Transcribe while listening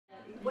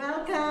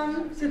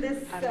Welcome to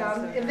this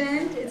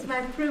event. It's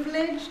my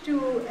privilege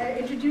to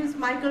introduce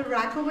Michael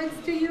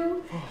Rakowitz to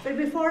you. But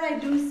before I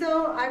do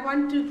so, I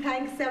want to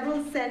thank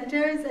several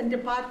centers and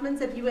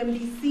departments at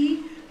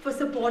UMBC for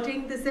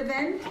supporting this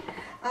event.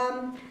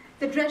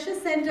 The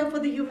Drescher Center for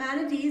the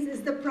Humanities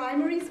is the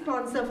primary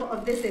sponsor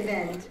of this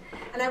event.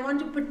 And I want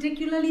to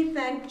particularly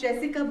thank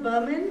Jessica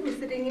Berman, who's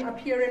sitting up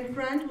here in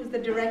front, who's the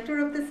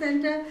director of the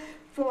center,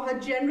 for her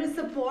generous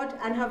support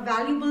and her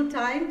valuable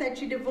time that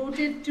she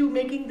devoted to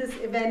making this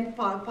event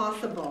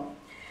possible.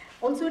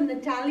 Also,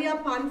 Natalia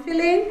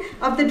Panfile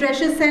of the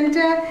Drescher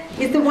Center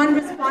is the one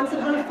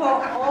responsible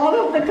for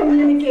all of the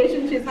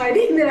communication. She's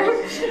hiding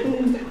there,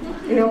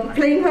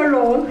 playing her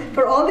role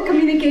for all the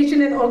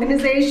communication and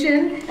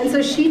organization, and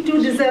so she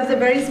too deserves a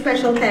very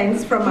special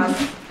thanks from us.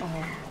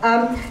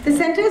 The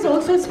center is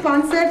also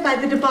sponsored by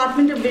the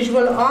Department of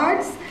Visual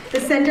Arts, the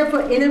Center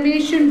for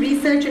Innovation,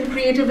 Research and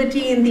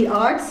Creativity in the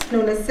Arts,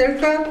 known as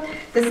CIRCA,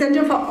 the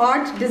Center for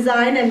Art,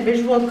 Design and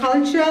Visual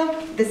Culture,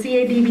 the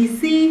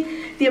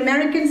CADVC, the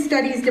American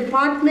Studies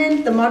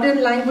Department, the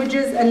Modern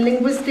Languages and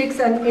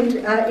Linguistics and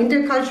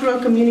Intercultural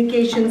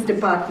Communications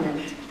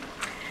Department.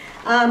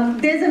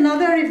 There's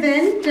another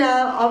event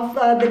of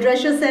the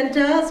Drescher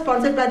Center,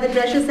 sponsored by the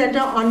Drescher Center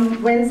on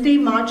Wednesday,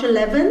 March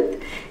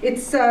 11th.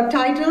 It's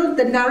titled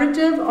The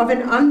Narrative of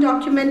an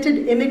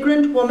Undocumented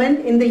Immigrant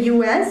Woman in the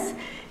U.S.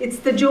 It's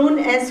the Joan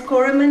S.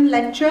 Koreman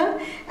Lecture,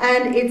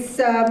 and it's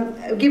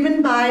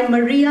given by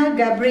Maria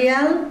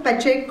Gabrielle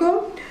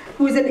Pacheco,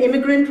 who is an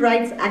immigrant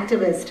rights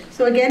activist.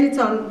 So again, it's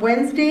on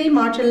Wednesday,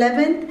 March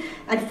 11th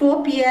at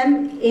 4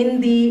 p.m.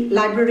 in the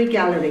Library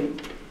Gallery.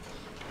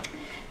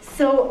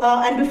 So,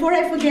 and before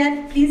I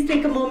forget, please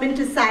take a moment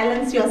to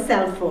silence your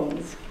cell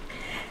phones.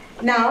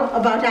 Now,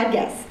 about our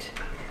guest.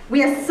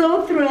 We are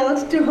so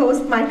thrilled to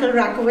host Michael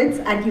Rakowitz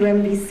at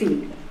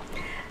UMBC.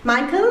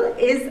 Michael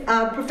is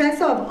a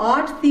professor of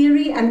art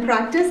theory and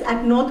practice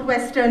at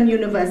Northwestern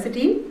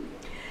University.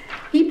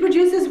 He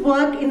produces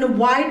work in a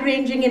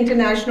wide-ranging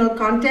international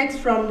context,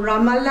 from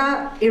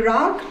Ramallah,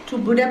 Iraq, to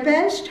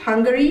Budapest,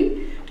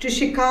 Hungary, to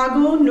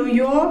Chicago, New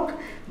York,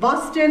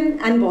 Boston,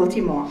 and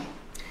Baltimore.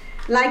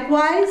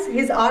 Likewise,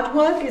 his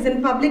artwork is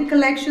in public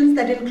collections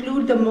that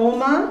include the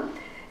MoMA,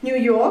 New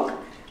York,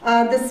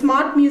 the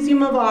Smart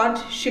Museum of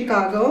Art,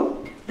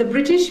 Chicago, the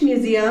British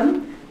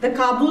Museum, the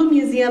Kabul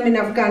Museum in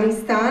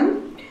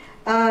Afghanistan,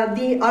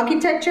 the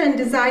Architecture and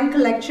Design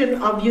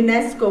Collection of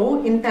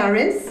UNESCO in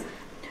Paris,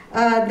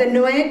 the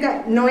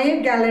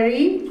Neue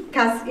Gallery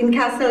in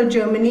Kassel,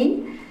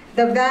 Germany,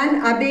 the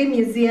Van Abbe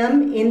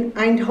Museum in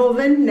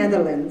Eindhoven,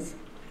 Netherlands.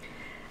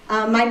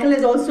 Michael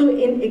has also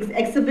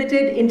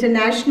exhibited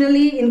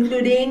internationally,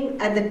 including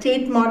at the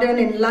Tate Modern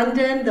in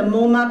London, the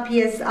MoMA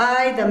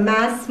PSI, the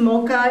Mass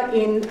MoCA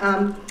in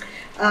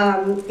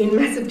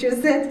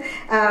Massachusetts,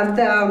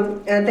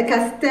 the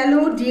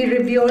Castello di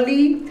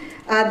Rivioli,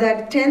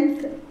 the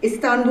 10th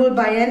Istanbul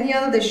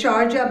Biennial, the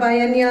Sharjah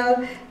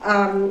Biennial,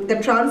 the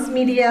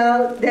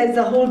Transmedial. There's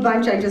a whole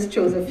bunch, I just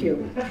chose a few.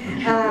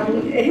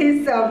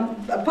 His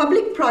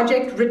public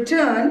project,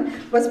 Return,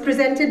 was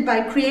presented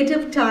by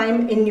Creative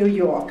Time in New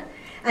York.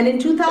 And in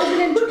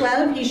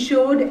 2012, he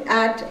showed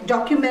at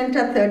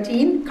Documenta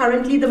 13,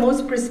 currently the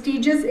most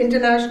prestigious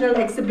international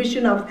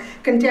exhibition of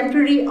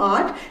contemporary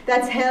art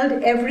that's held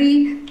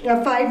every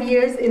 5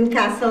 years in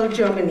Kassel,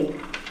 Germany.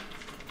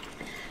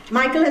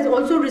 Michael has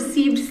also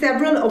received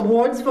several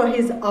awards for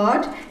his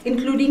art,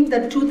 including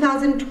the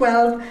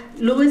 2012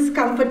 Louis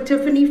Comfort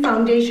Tiffany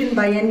Foundation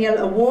Biennial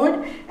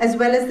Award, as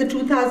well as the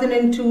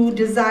 2002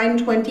 Design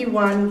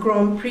 21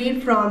 Grand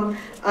Prix from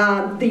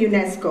the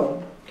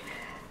UNESCO.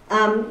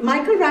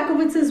 Michael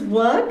Rakowitz's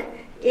work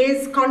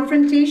is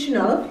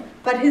confrontational,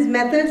 but his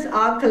methods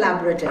are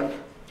collaborative.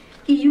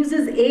 He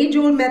uses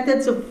age-old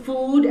methods of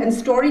food and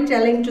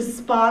storytelling to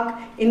spark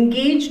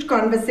engaged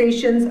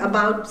conversations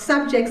about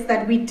subjects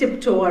that we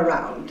tiptoe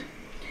around.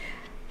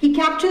 He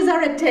captures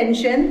our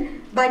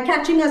attention by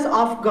catching us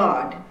off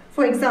guard.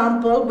 For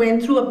example,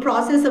 when through a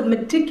process of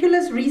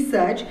meticulous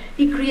research,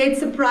 he creates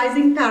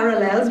surprising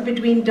parallels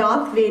between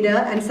Darth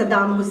Vader and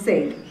Saddam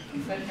Hussein.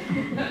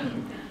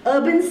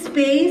 Urban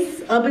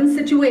space, urban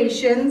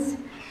situations,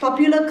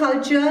 popular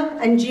culture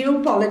and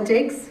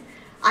geopolitics,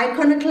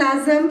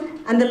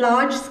 iconoclasm, and the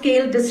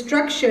large-scale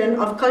destruction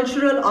of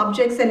cultural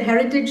objects and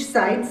heritage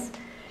sites,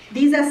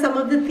 these are some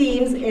of the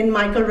themes in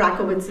Michael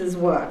Rakowitz's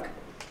work.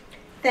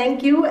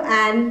 Thank you,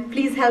 and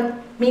please help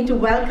me to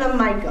welcome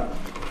Michael.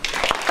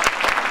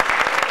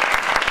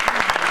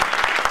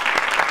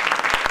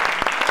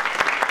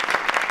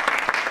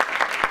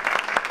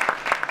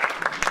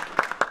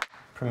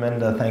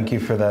 Pramenda, thank you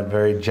for that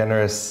very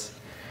generous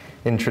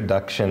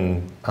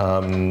introduction.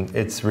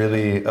 It's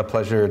really a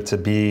pleasure to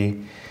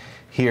be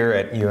here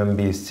at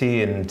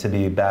UMBC and to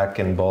be back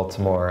in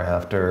Baltimore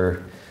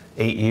after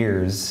 8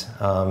 years.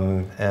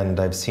 And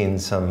I've seen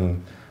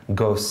some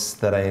ghosts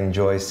that I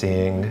enjoy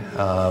seeing,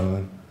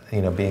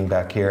 being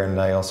back here. And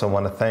I also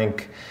want to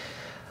thank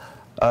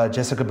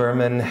Jessica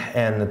Berman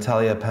and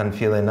Natalia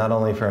Panfile, not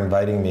only for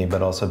inviting me,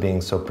 but also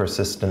being so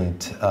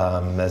persistent,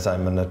 as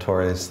I'm a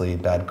notoriously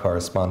bad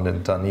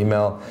correspondent on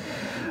email.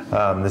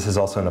 This is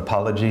also an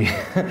apology.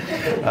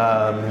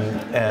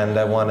 And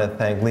I want to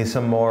thank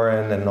Lisa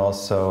Morin and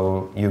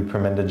also you,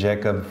 Praminda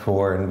Jacob,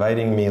 for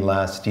inviting me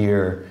last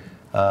year.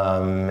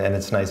 And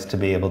it's nice to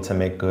be able to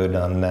make good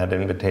on that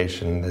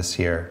invitation this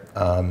year.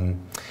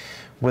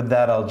 With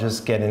that, I'll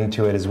just get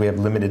into it as we have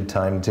limited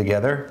time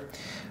together.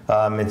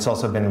 It's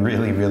also been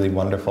really, really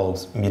wonderful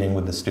meeting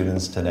with the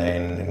students today,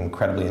 and an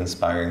incredibly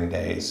inspiring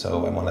day.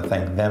 So I want to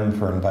thank them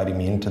for inviting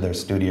me into their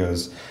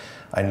studios.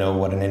 I know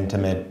what an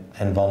intimate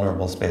and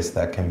vulnerable space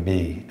that can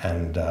be,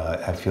 and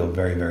I feel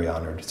very, very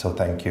honored. So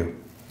thank you.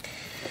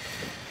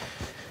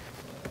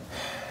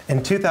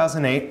 In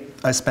 2008,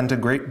 I spent a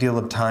great deal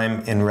of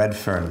time in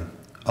Redfern,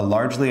 a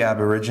largely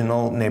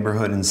Aboriginal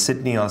neighborhood in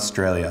Sydney,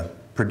 Australia,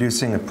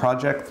 producing a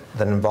project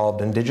that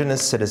involved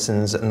Indigenous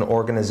citizens and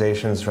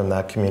organizations from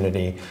that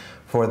community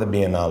for the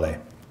Biennale.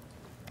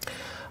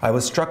 I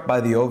was struck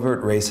by the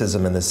overt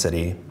racism in the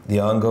city, the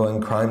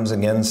ongoing crimes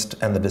against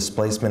and the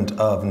displacement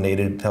of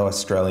Native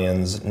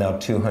Australians, now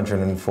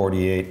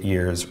 248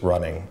 years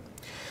running.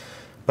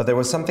 But there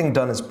was something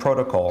done as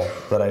protocol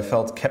that I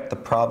felt kept the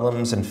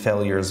problems and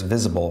failures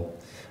visible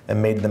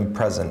and made them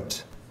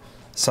present,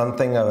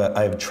 something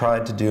I've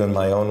tried to do in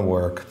my own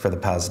work for the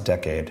past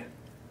decade.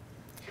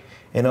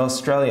 In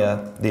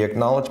Australia, the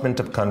acknowledgement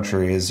of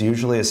country is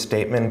usually a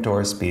statement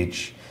or a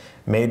speech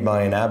made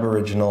by an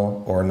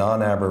Aboriginal or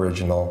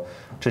non-Aboriginal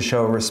to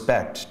show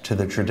respect to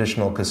the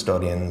traditional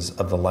custodians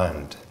of the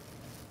land.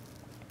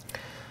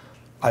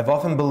 I've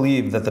often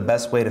believed that the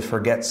best way to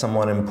forget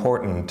someone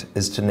important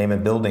is to name a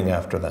building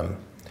after them,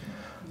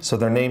 so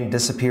their name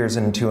disappears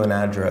into an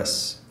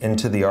address,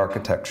 into the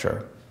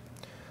architecture.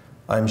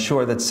 I'm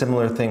sure that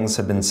similar things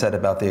have been said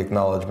about the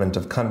acknowledgement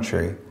of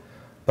country,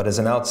 but as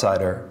an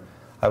outsider,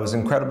 I was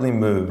incredibly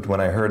moved when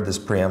I heard this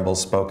preamble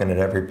spoken at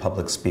every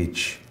public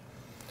speech.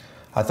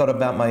 I thought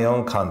about my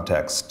own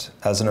context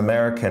as an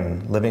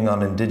American living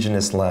on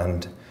Indigenous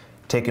land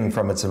taken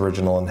from its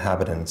original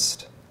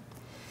inhabitants.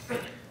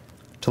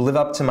 To live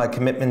up to my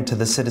commitment to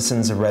the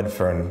citizens of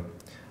Redfern,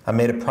 I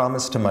made a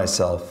promise to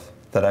myself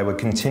that I would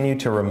continue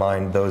to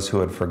remind those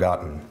who had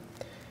forgotten.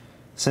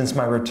 Since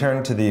my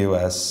return to the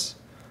US,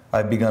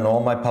 I've begun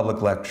all my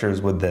public lectures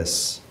with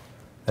this,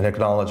 an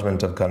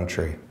acknowledgement of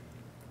country.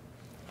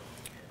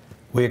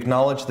 We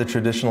acknowledge the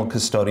traditional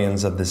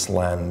custodians of this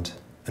land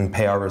and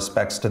pay our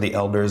respects to the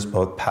elders,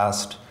 both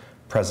past,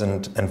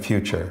 present, and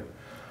future,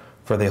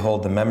 for they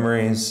hold the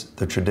memories,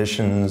 the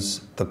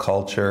traditions, the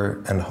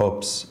culture, and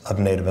hopes of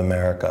Native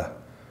America.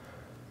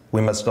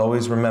 We must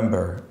always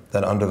remember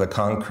that under the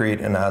concrete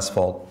and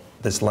asphalt,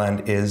 this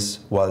land is,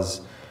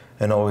 was,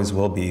 and always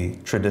will be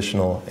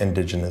traditional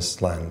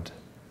Indigenous land.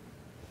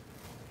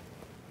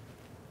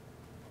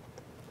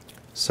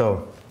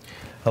 So,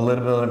 a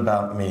little bit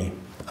about me.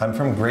 I'm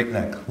from Great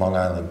Neck, Long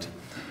Island.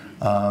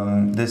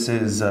 This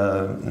is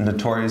a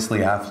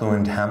notoriously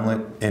affluent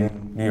hamlet in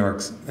New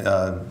York's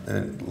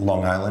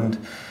Long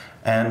Island.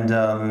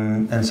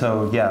 And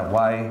so, yeah,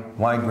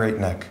 why Great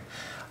Neck?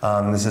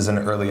 This is an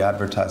early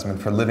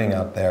advertisement for living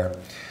out there.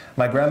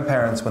 My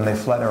grandparents, when they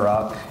fled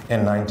Iraq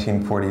in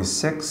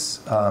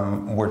 1946,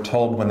 were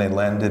told when they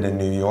landed in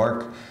New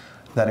York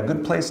that a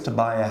good place to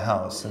buy a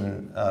house,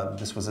 and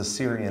this was a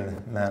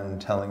Syrian man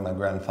telling my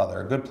grandfather,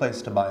 a good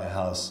place to buy a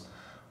house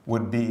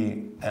would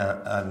be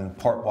in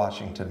Port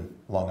Washington,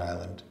 Long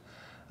Island.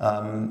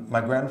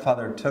 My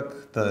grandfather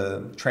took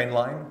the train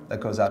line that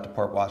goes out to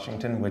Port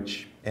Washington,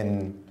 which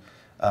in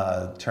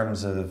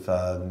terms of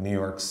New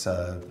York's,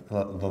 the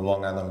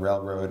Long Island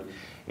Railroad,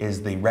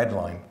 is the Red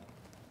Line.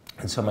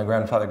 And so my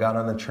grandfather got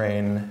on the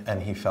train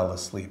and he fell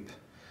asleep.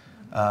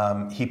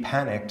 He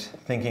panicked,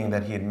 thinking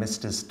that he had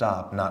missed his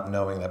stop, not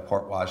knowing that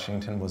Port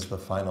Washington was the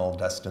final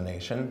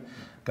destination,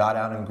 got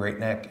out in Great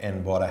Neck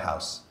and bought a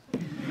house.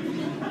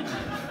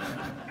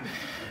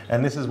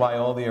 And this is why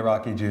all the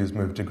Iraqi Jews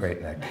moved to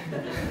Great Neck.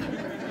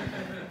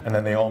 And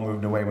then they all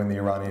moved away when the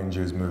Iranian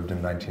Jews moved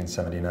in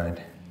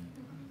 1979.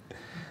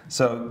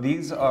 So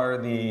these are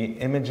the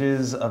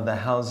images of the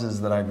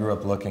houses that I grew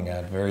up looking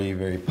at, very,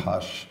 very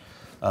posh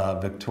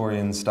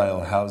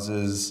Victorian-style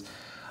houses.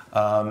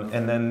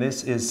 And then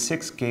this is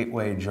 6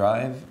 Gateway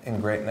Drive in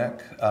Great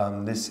Neck.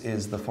 This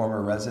is the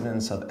former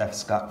residence of F.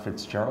 Scott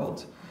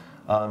Fitzgerald,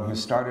 who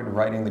started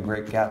writing The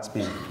Great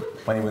Gatsby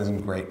when he was in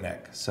Great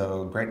Neck.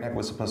 So Great Neck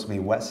was supposed to be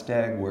West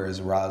Egg,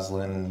 whereas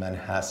Roslyn,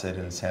 Manhasset,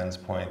 and Sands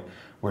Point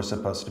were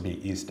supposed to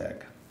be East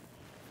Egg.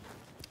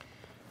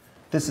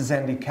 This is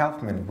Andy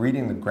Kaufman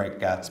reading The Great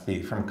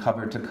Gatsby from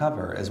cover to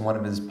cover as one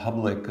of his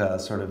public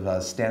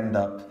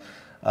stand-up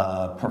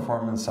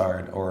performance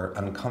art or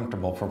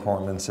uncomfortable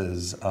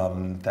performances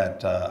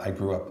that I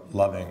grew up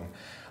loving.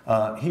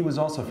 He was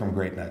also from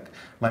Great Neck.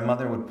 My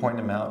mother would point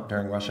him out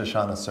during Rosh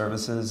Hashanah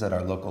services at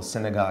our local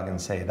synagogue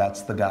and say,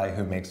 "That's the guy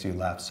who makes you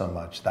laugh so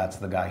much. That's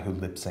the guy who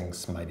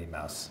lip-syncs Mighty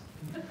Mouse."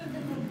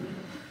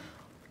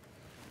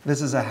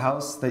 This is a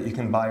house that you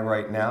can buy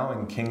right now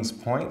in Kings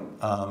Point,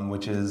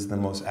 which is the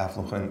most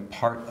affluent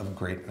part of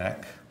Great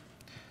Neck.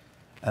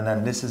 And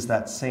then this is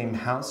that same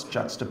house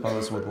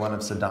juxtaposed with one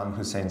of Saddam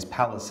Hussein's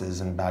palaces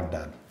in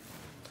Baghdad.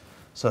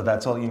 So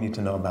that's all you need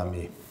to know about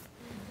me.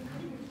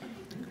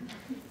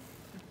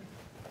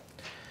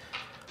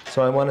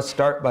 So I want to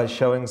start by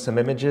showing some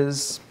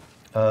images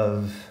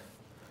of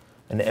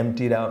an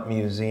emptied out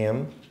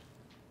museum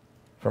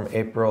from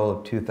April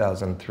of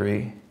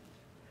 2003.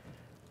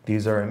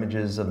 These are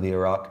images of the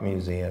Iraq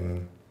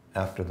Museum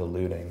after the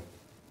looting.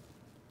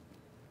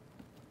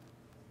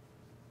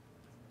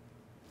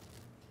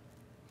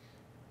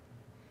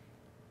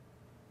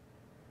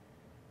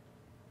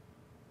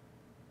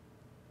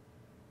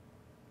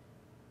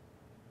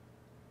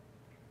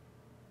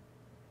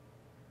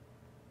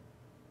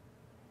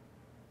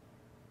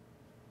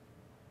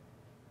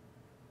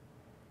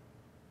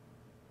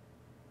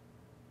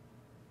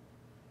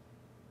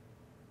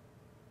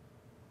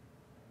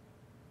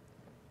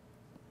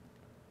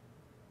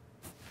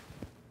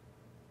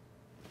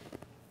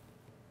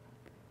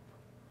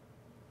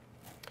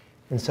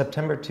 In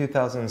September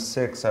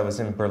 2006, I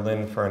was in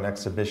Berlin for an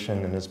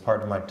exhibition, and as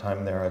part of my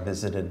time there, I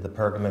visited the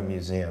Pergamon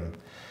Museum.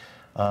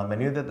 I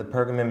knew that the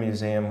Pergamon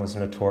Museum was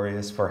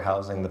notorious for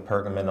housing the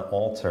Pergamon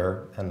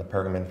altar and the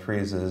Pergamon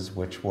friezes,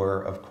 which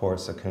were, of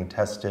course, a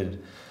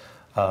contested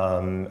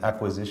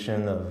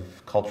acquisition of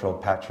cultural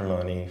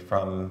patrimony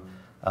from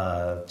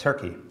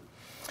Turkey.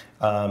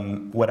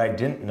 What I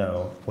didn't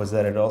know was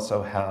that it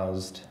also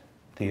housed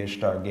the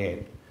Ishtar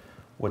Gate,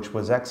 which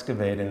was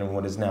excavated in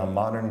what is now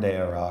modern-day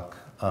Iraq,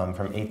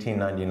 from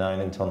 1899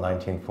 until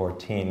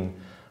 1914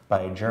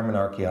 by a German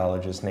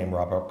archaeologist named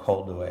Robert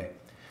Koldewey.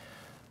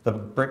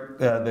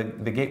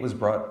 The gate was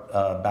brought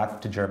back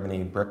to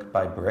Germany brick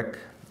by brick,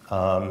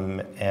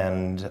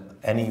 and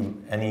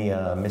any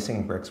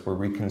missing bricks were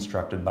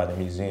reconstructed by the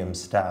museum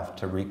staff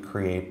to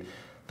recreate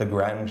the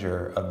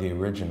grandeur of the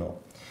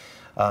original.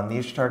 The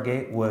Ishtar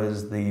Gate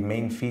was the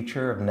main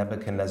feature of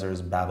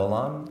Nebuchadnezzar's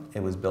Babylon.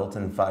 It was built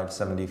in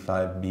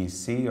 575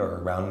 BC or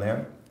around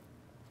there.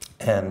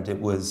 And it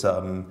was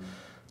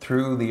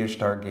through the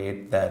Ishtar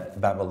Gate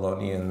that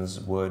Babylonians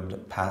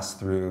would pass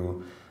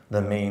through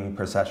the main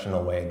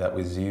processional way that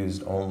was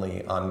used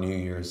only on New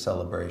Year's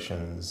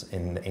celebrations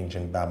in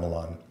ancient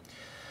Babylon.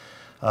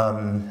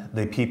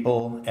 The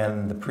people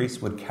and the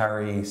priests would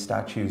carry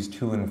statues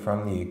to and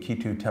from the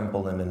Akitu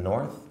temple in the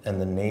north,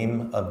 and the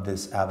name of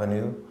this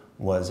avenue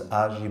was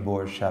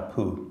Ajibur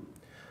Shapu,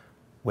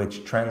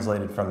 which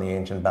translated from the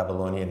ancient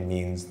Babylonian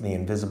means the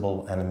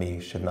invisible enemy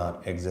should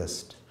not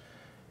exist.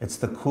 It's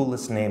the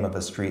coolest name of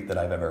a street that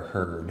I've ever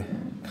heard,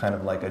 kind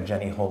of like a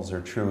Jenny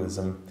Holzer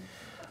truism,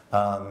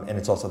 and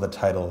it's also the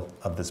title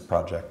of this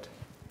project.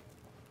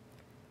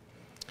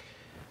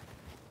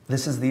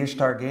 This is the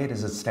Ishtar Gate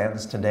as it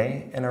stands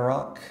today in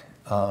Iraq.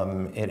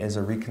 It is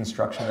a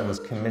reconstruction that was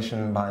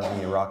commissioned by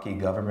the Iraqi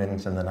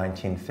government in the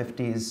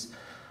 1950s,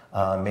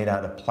 made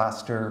out of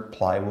plaster,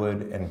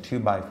 plywood, and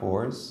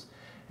 2x4s,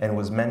 and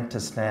was meant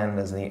to stand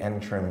as the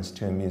entrance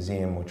to a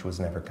museum which was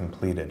never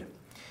completed.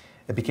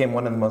 It became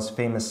one of the most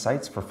famous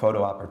sites for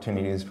photo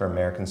opportunities for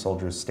American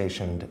soldiers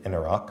stationed in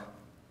Iraq.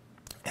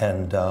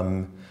 And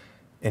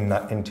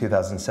in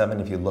 2007,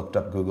 if you looked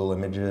up Google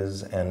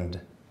Images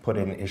and put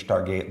in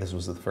Ishtar Gate, this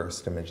was the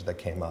first image that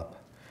came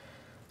up.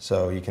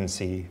 So you can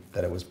see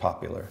that it was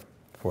popular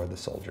for the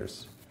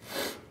soldiers.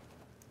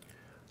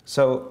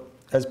 So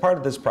as part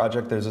of this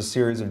project, there's a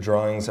series of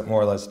drawings that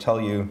more or less tell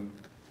you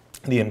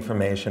the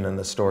information and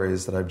the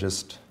stories that I've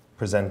just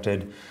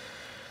presented.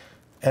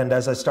 And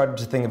as I started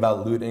to think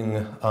about looting,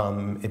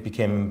 it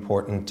became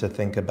important to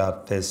think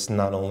about this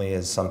not only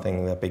as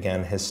something that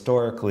began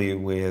historically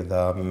with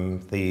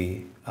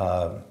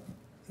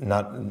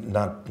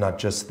not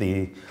just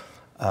the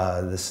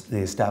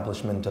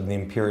establishment of the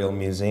imperial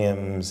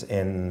museums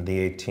in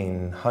the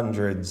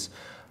 1800s,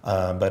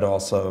 but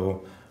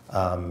also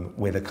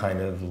with a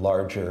kind of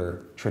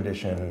larger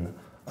tradition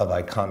of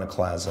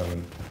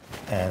iconoclasm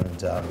and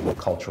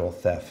cultural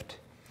theft.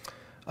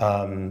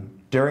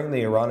 During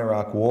the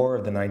Iran-Iraq War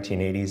of the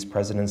 1980s,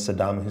 President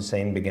Saddam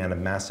Hussein began a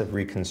massive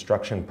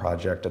reconstruction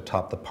project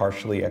atop the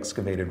partially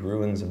excavated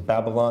ruins of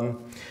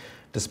Babylon.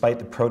 Despite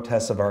the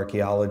protests of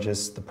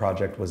archaeologists, the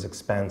project was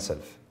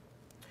expansive.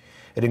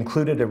 It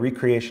included a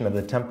recreation of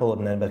the Temple of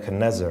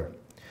Nebuchadnezzar,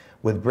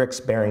 with bricks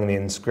bearing the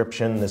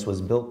inscription, "This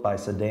was built by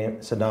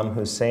Saddam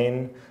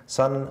Hussein,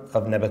 son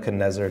of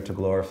Nebuchadnezzar, to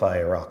glorify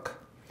Iraq."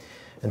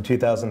 In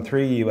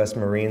 2003, U.S.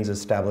 Marines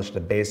established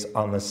a base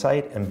on the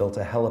site and built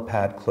a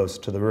helipad close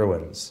to the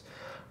ruins.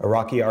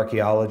 Iraqi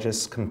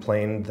archaeologists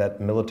complained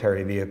that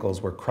military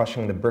vehicles were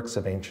crushing the bricks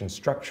of ancient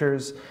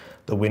structures,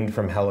 the wind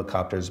from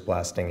helicopters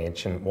blasting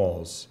ancient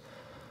walls.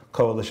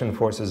 Coalition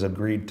forces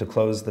agreed to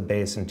close the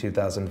base in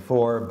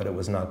 2004, but it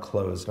was not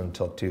closed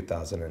until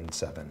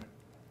 2007.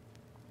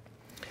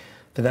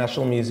 The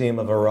National Museum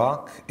of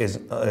Iraq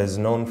is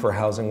known for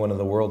housing one of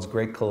the world's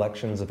great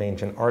collections of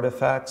ancient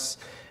artifacts,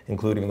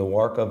 including the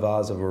Warka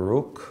vase of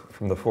Uruk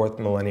from the 4th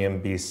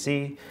millennium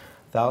BC,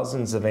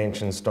 thousands of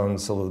ancient stone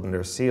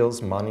cylinder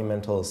seals,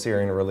 monumental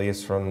Assyrian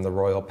reliefs from the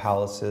royal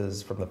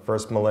palaces from the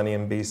first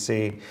millennium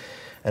BC,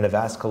 and a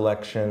vast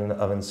collection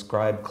of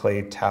inscribed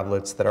clay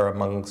tablets that are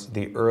amongst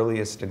the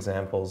earliest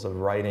examples of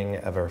writing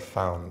ever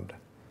found.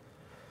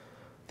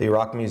 The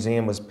Iraq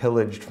Museum was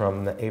pillaged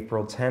from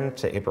April 10th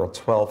to April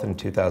 12th in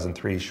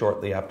 2003,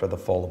 shortly after the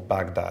fall of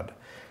Baghdad.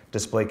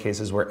 Display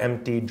cases were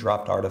emptied,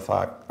 dropped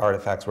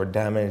artifacts were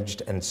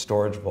damaged, and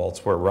storage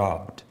vaults were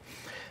robbed.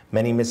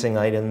 Many missing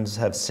items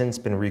have since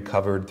been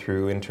recovered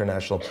through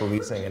international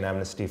policing and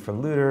amnesty for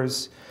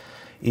looters.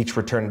 Each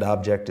returned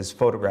object is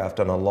photographed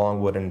on a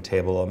long wooden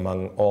table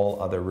among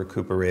all other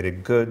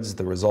recuperated goods,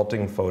 the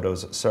resulting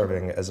photos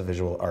serving as a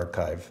visual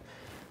archive.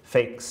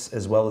 Fakes,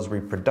 as well as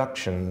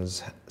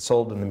reproductions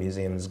sold in the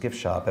museum's gift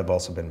shop, have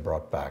also been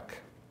brought back.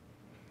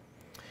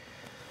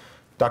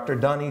 Dr.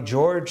 Donnie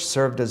George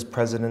served as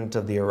president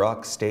of the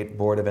Iraq State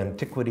Board of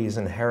Antiquities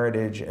and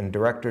Heritage and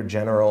Director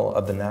General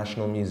of the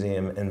National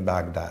Museum in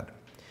Baghdad.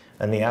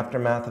 In the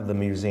aftermath of the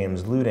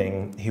museum's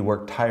looting, he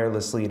worked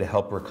tirelessly to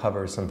help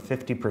recover some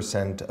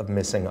 50% of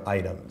missing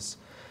items.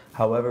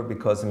 However,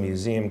 because the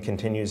museum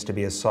continues to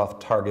be a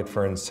soft target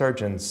for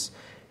insurgents,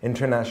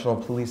 international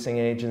policing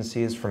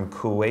agencies from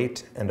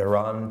Kuwait and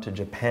Iran to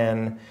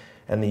Japan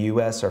and the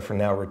US are for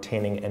now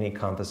retaining any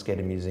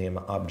confiscated museum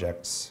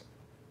objects.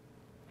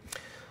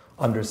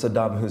 Under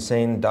Saddam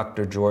Hussein,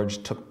 Dr.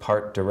 George took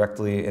part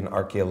directly in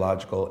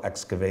archaeological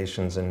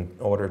excavations in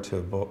order to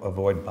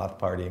avoid Ba'ath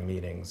Party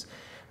meetings.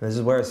 And this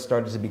is where I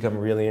started to become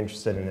really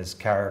interested in his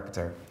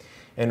character.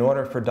 In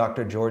order for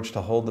Dr. George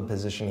to hold the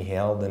position he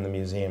held in the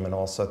museum and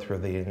also through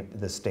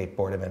the State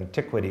Board of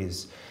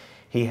Antiquities,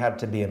 he had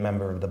to be a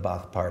member of the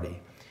Ba'ath Party.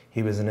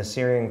 He was an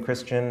Assyrian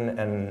Christian,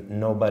 and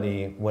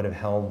nobody would have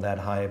held that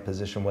high a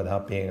position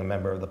without being a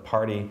member of the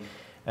party.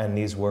 And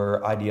these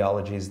were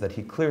ideologies that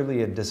he clearly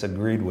had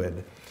disagreed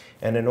with.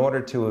 And in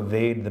order to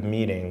evade the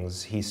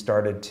meetings, he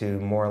started to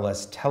more or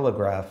less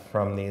telegraph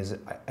from these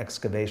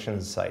excavation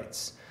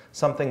sites.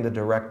 Something the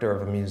director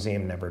of a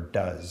museum never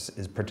does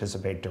is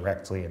participate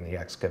directly in the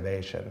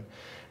excavation.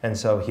 And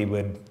so he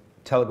would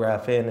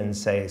telegraph in and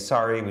say,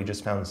 sorry, we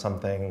just found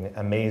something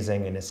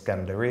amazing in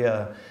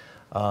Iskandaria,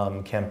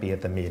 can't be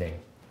at the meeting.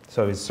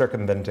 So he's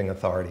circumventing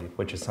authority,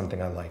 which is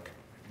something I like.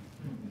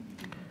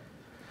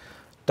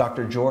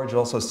 Dr. George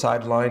also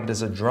sidelined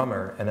as a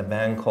drummer in a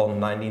band called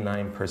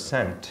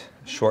 99%,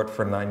 short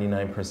for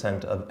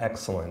 99% of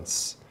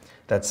Excellence,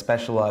 that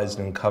specialized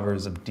in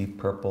covers of Deep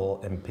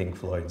Purple and Pink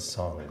Floyd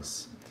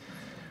songs.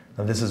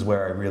 Now this is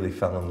where I really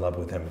fell in love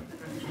with him.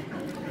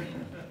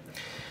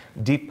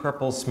 Deep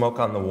Purple's Smoke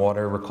on the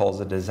Water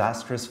recalls a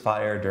disastrous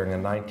fire during a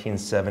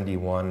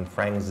 1971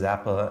 Frank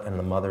Zappa and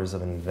the Mothers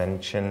of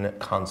Invention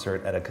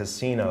concert at a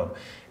casino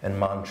in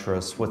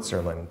Montreux,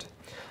 Switzerland.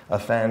 A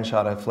fan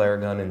shot a flare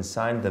gun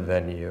inside the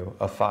venue,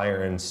 a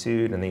fire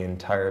ensued, and the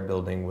entire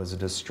building was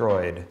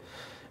destroyed.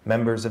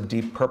 Members of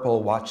Deep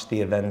Purple watched the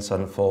events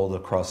unfold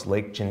across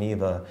Lake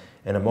Geneva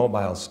in a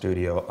mobile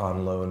studio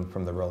on loan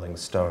from the Rolling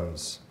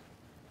Stones.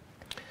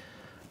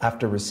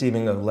 After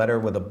receiving a letter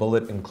with a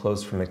bullet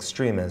enclosed from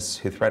extremists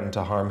who threatened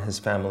to harm his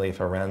family if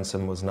a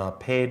ransom was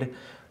not paid,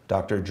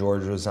 Dr.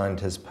 George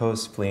resigned his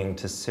post, fleeing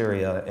to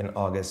Syria in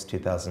August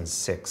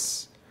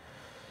 2006.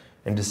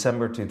 In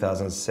December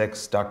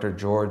 2006, Dr.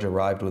 George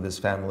arrived with his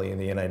family in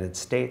the United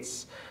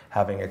States,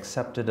 having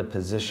accepted a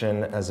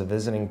position as a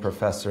visiting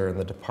professor in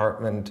the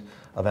Department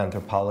of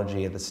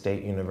Anthropology at the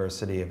State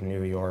University of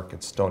New York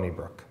at Stony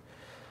Brook.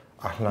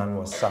 Ahlan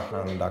wa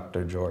sahlan,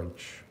 Dr.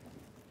 George.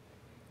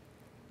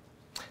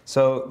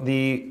 So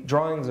the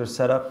drawings are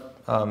set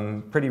up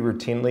pretty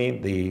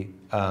routinely.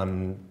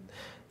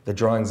 The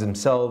drawings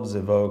themselves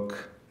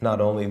evoke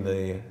not only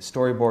the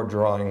storyboard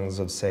drawings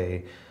of,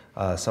 say,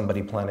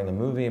 somebody planning a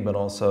movie, but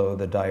also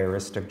the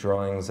diaristic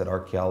drawings that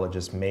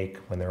archaeologists make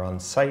when they're on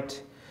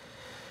site.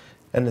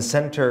 And the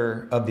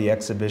center of the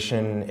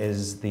exhibition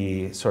is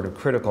the sort of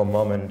critical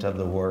moment of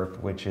the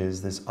work, which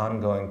is this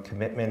ongoing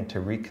commitment to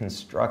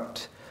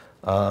reconstruct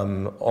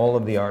all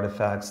of the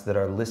artifacts that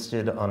are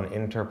listed on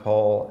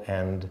Interpol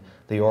and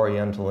the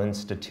Oriental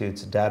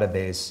Institute's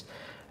database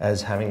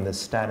as having the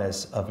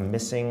status of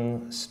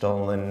missing,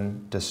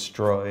 stolen,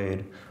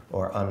 destroyed,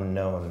 or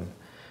unknown.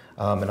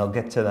 And I'll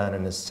get to that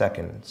in a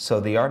second.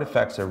 So the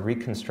artifacts are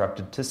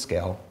reconstructed to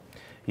scale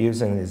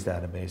using these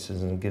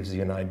databases, and it gives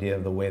you an idea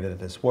of the way that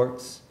this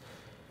works.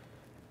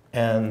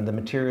 And the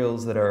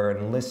materials that are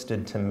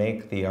enlisted to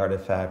make the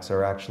artifacts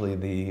are actually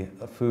the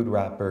food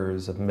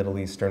wrappers of Middle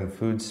Eastern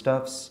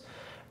foodstuffs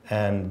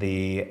and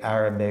the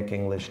Arabic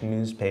English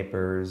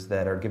newspapers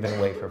that are given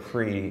away for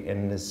free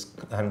in this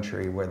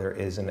country where there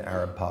is an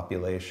Arab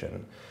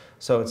population.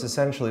 So it's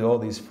essentially all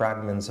these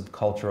fragments of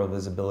cultural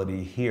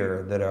visibility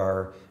here that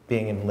are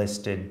being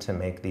enlisted to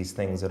make these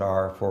things that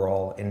are, for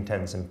all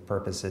intents and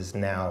purposes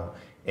now,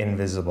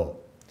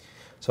 invisible.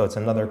 So it's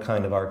another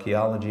kind of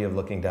archaeology of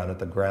looking down at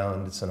the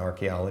ground. It's an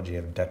archaeology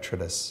of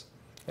detritus.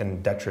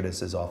 And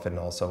detritus is often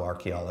also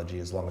archaeology,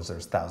 as long as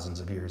there's thousands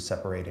of years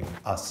separating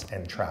us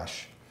and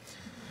trash.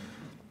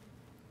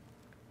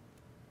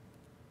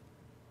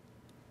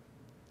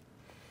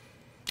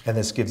 And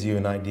this gives you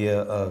an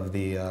idea of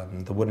the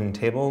wooden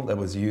table that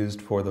was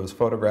used for those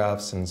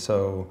photographs. And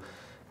so,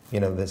 you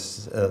know,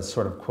 this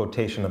sort of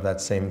quotation of that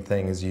same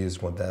thing is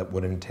used with that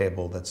wooden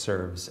table that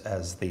serves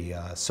as the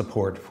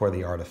support for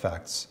the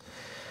artifacts.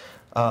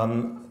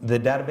 The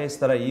database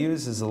that I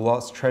use is the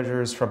Lost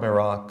Treasures from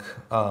Iraq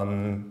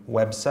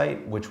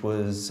website, which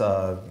was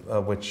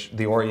which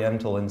the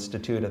Oriental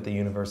Institute at the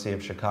University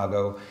of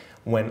Chicago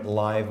went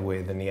live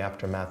with in the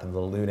aftermath of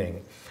the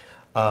looting.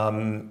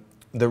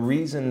 The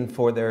reason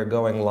for their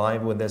going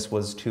live with this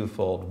was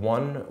twofold.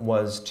 One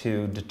was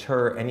to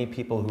deter any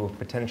people who were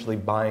potentially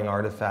buying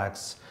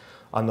artifacts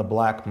on the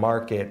black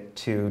market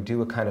to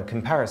do a kind of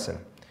comparison.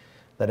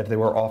 That if they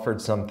were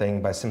offered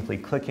something by simply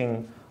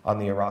clicking on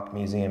the Iraq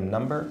Museum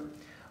number,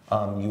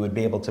 you would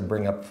be able to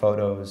bring up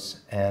photos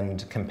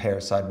and compare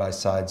side by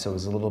side. So it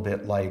was a little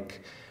bit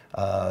like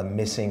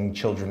missing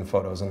children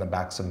photos on the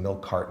backs of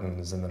milk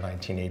cartons in the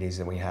 1980s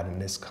that we had in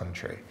this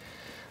country.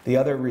 The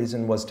other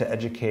reason was to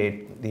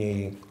educate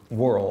the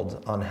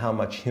world on how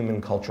much human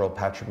cultural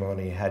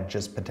patrimony had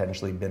just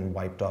potentially been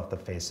wiped off the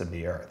face of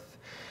the earth.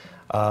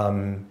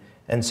 And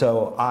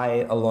so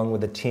I, along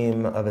with a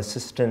team of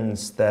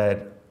assistants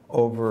that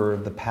over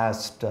the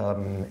past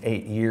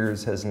 8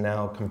 years has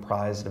now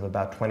comprised of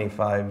about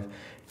 25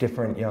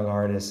 different young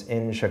artists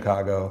in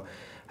Chicago,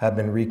 have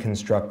been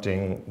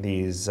reconstructing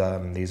these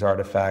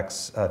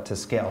artifacts to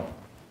scale.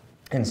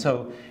 And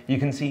so you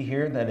can see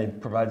here that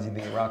it provides you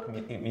the Iraq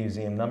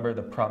Museum number,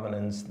 the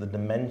provenance, the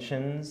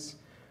dimensions,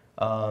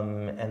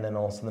 and then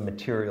also the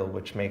material,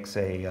 which makes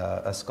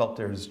a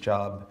sculptor's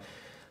job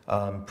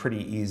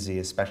pretty easy,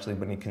 especially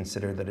when you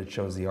consider that it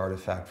shows the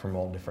artifact from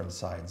all different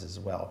sides as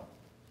well.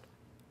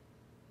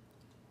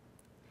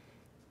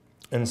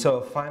 And so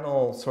a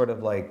final sort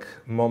of like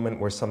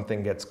moment where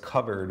something gets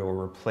covered or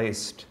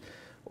replaced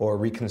or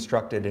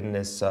reconstructed in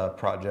this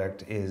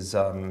project is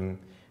the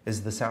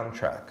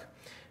soundtrack.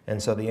 And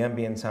so the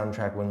ambient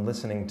soundtrack, when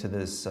listening to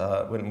this,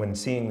 when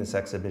seeing this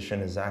exhibition,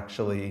 is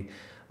actually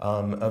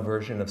a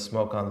version of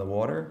Smoke on the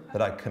Water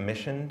that I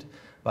commissioned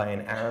by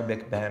an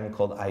Arabic band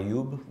called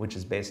Ayoub, which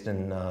is based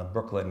in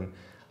Brooklyn,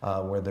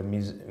 where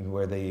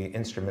the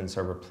instruments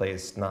are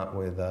replaced not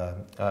with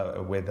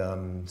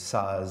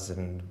saz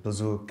and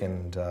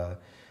bouzouki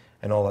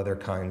and all other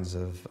kinds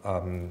of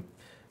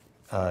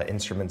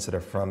instruments that are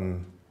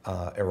from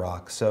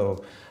Iraq.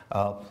 So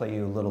I'll play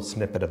you a little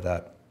snippet of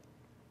that.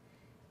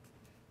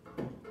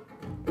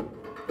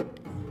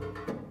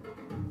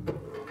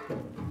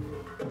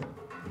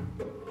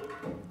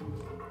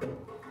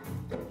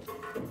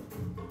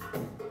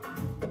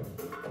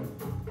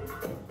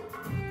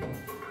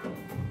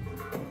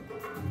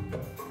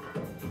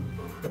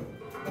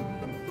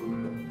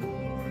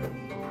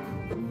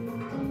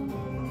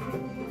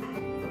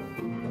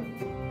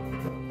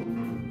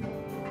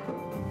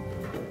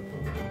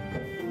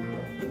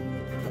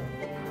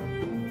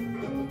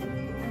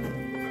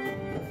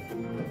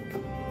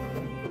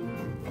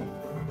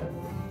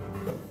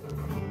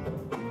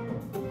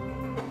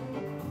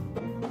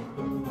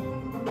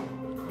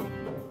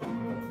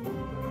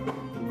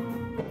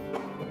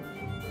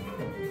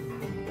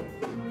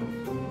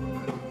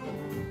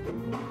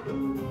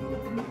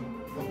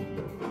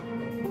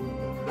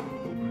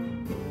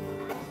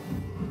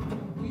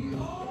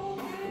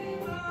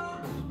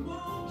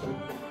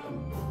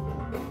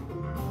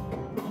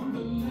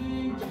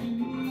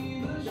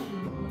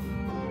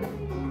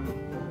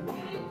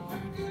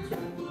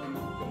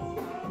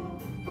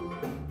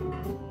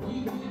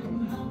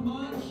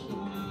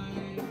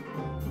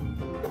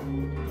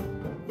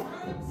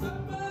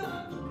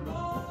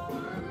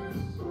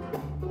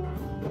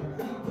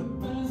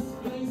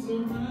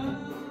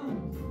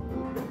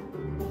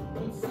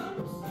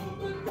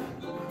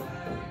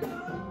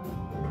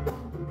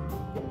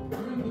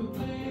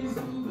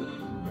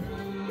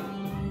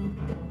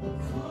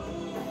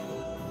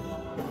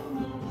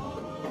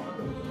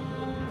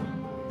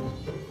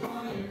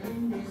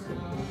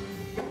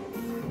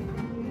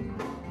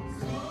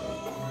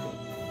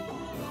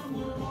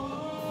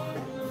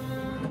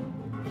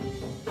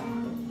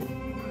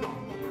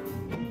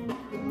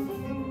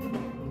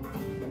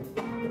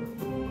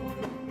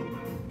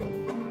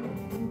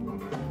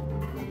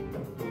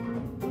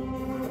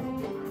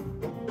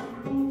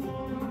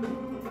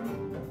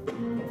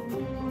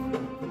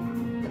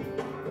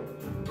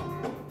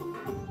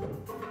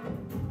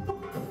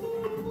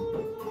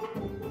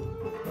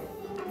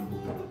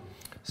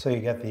 So you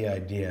get the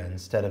idea.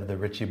 Instead of the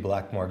Ritchie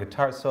Blackmore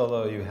guitar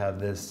solo, you have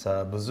this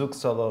bouzouki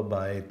solo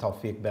by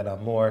Tawfiq Ben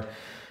Amour,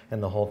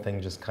 and the whole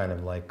thing just kind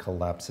of like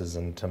collapses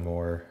into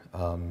more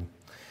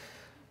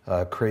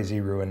crazy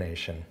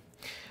ruination.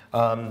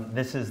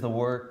 This is the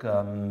work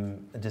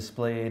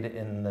displayed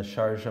in the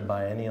Sharjah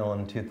Biennial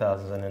in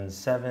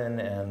 2007,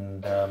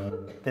 and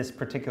this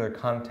particular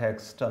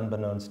context,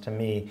 unbeknownst to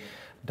me,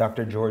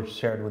 Dr. George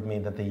shared with me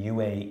that the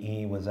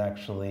UAE was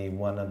actually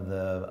one of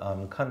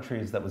the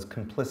countries that was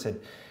complicit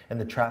in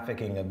the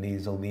trafficking of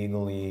these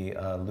illegally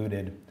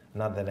looted,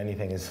 not that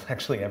anything is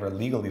actually ever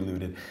legally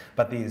looted,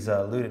 but these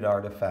looted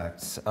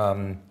artifacts.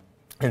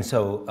 And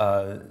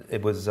so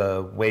it was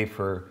a way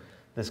for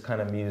this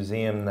kind of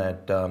museum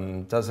that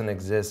doesn't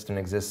exist and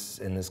exists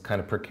in this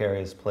kind of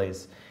precarious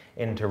place,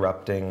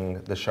 interrupting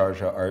the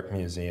Sharjah Art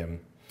Museum.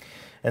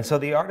 And so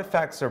the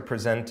artifacts are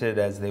presented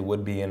as they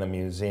would be in a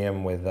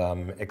museum with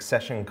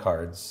accession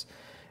cards.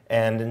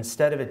 And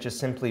instead of it just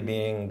simply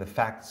being the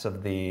facts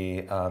of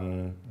the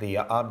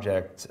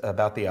object,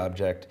 about the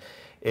object,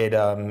 it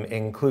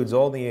includes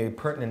all the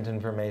pertinent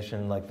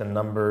information like the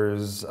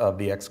numbers of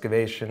the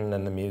excavation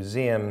and the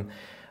museum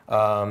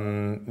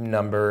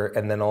number,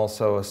 and then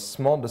also a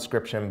small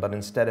description, but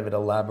instead of it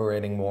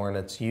elaborating more on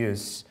its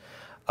use,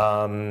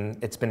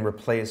 it's been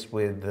replaced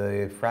with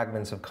the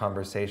fragments of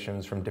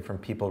conversations from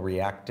different people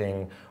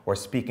reacting or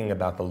speaking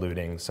about the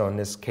looting. So in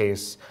this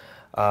case,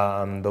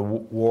 the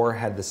war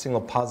had the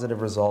single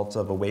positive result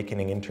of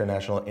awakening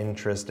international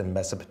interest in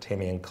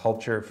Mesopotamian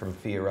culture, from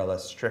Fiorella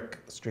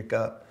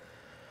Stricka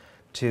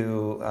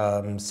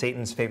to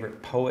Satan's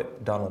favorite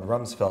poet, Donald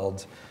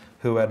Rumsfeld,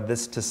 who had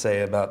this to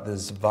say about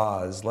this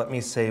vase. Let me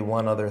say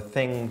one other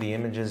thing. The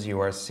images you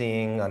are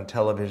seeing on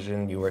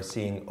television, you are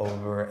seeing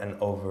over and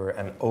over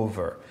and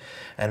over.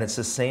 And it's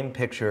the same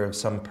picture of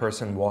some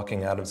person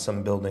walking out of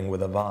some building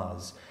with a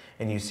vase.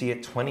 And you see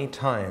it 20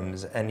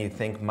 times and you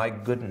think, my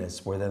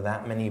goodness, were there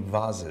that many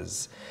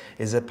vases?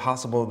 Is it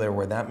possible there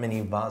were that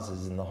many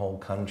vases in the whole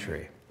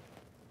country?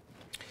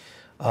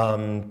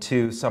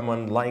 To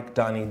someone like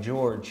Donnie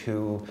George,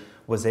 who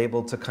was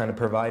able to kind of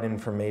provide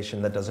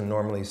information that doesn't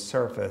normally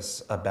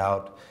surface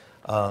about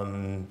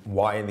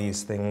why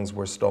these things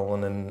were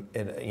stolen,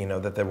 and you know,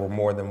 that there were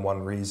more than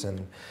one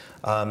reason.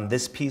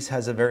 This piece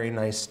has a very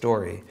nice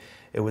story.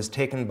 It was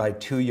taken by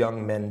two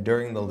young men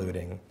during the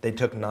looting. They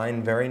took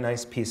 9 very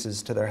nice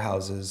pieces to their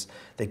houses.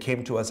 They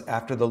came to us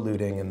after the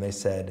looting and they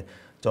said,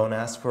 don't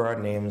ask for our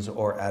names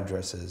or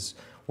addresses.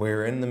 We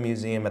were in the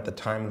museum at the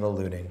time of the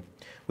looting.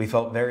 We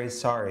felt very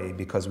sorry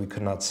because we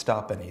could not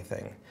stop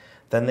anything.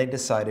 Then they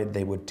decided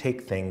they would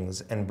take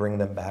things and bring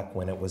them back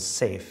when it was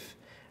safe,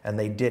 and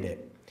they did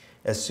it.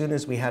 As soon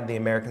as we had the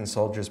American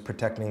soldiers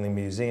protecting the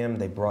museum,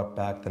 they brought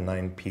back the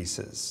 9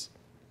 pieces.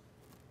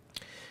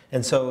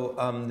 And so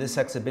this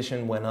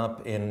exhibition went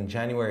up in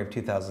January of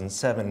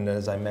 2007, and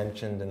as I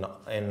mentioned,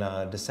 in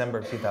December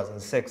of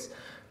 2006,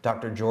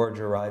 Dr. George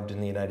arrived in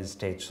the United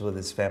States with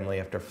his family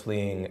after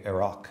fleeing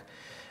Iraq.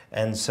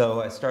 And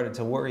so I started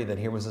to worry that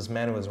here was this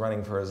man who was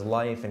running for his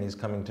life, and he's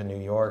coming to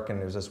New York, and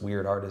there's this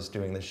weird artist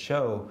doing this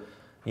show,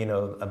 you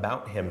know,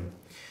 about him.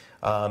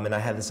 And I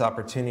had this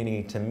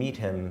opportunity to meet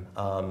him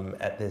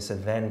at this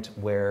event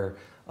where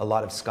a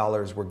lot of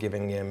scholars were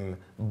giving him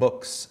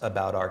books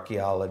about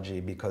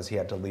archaeology because he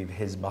had to leave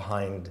his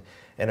behind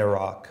in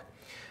Iraq.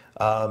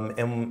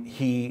 And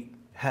he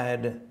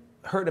had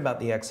heard about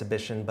the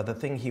exhibition, but the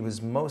thing he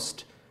was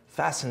most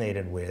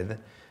fascinated with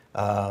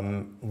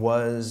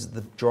was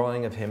the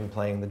drawing of him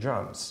playing the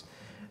drums.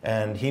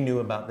 And he knew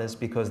about this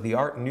because the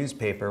art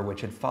newspaper,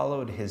 which had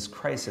followed his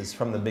crisis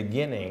from the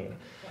beginning,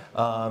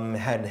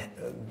 had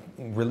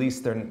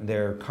released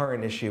their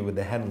current issue with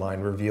the headline,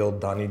 revealed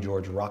Donnie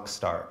George rock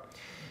star.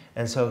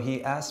 And so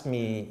he asked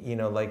me, you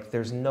know, like,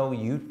 there's no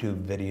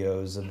YouTube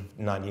videos of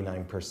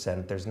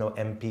 99%, there's no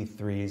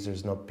MP3s,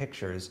 there's no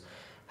pictures.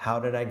 How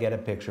did I get a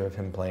picture of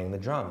him playing the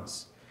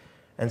drums?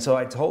 And so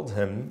I told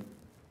him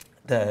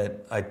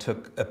that I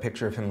took a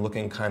picture of him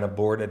looking kind of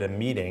bored at a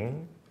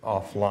meeting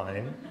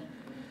offline,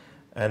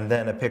 and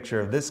then a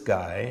picture of this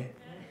guy,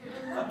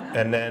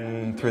 and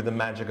then through the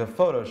magic of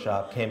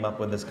Photoshop came up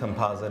with this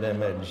composite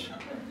image.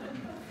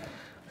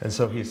 And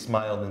so he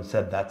smiled and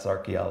said, that's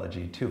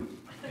archaeology too.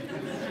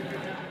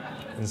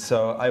 And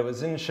so I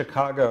was in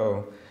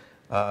Chicago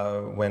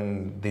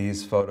when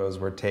these photos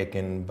were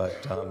taken,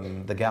 but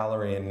the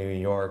gallery in New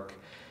York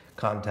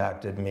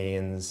contacted me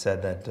and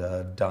said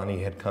that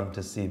Donnie had come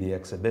to see the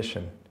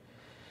exhibition,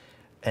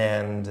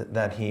 and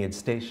that he had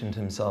stationed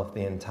himself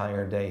the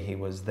entire day he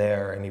was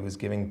there, and he was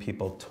giving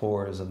people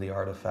tours of the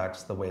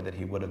artifacts the way that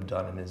he would have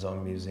done in his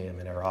own museum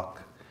in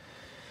Iraq.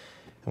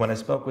 When I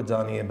spoke with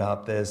Donnie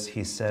about this,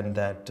 he said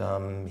that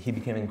he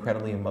became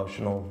incredibly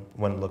emotional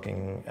when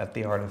looking at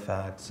the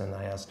artifacts, and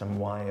I asked him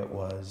why it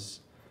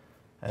was,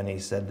 and he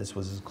said this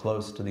was as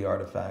close to the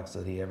artifacts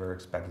that he ever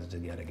expected to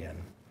get again.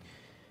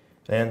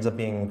 It ends up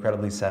being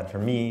incredibly sad for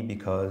me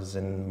because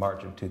in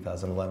March of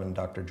 2011,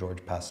 Dr.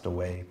 George passed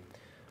away.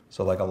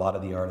 So like a lot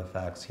of the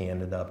artifacts, he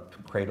ended up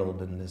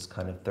cradled in this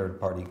kind of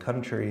third-party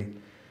country,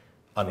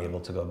 unable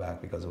to go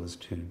back because it was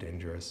too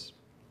dangerous.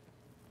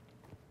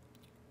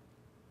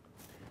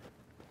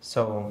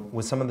 So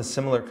with some of the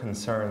similar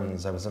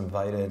concerns, I was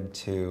invited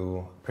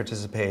to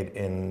participate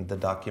in the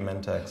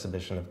Documenta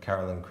exhibition of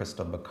Carolyn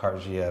Christo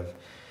Bakarjiev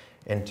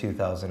in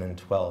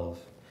 2012.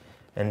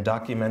 And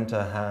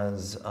Documenta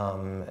has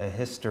a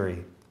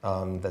history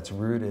that's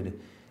rooted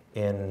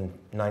in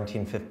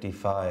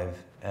 1955.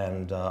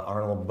 And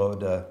Arnold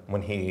Bode,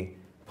 when he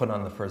put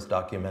on the first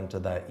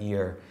Documenta that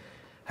year,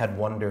 had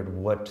wondered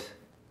what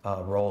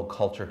role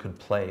culture could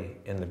play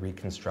in the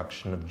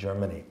reconstruction of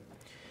Germany.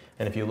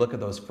 And if you look at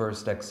those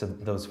first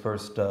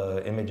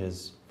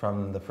images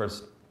from the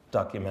first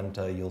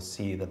Documenta, you'll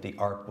see that the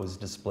art was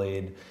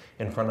displayed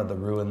in front of the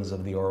ruins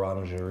of the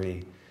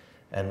Orangerie,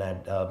 and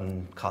that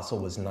castle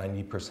was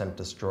 90%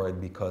 destroyed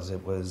because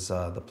it was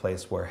the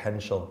place where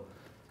Henschel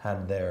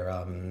had their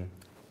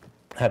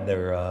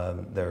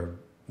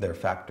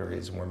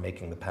factories and were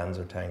making the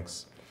Panzer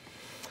tanks.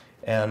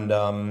 And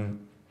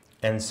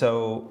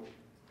so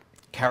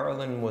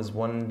Carolyn was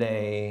one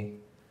day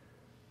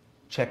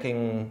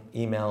checking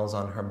emails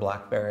on her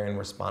BlackBerry and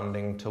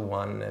responding to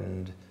one,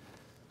 and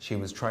she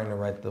was trying to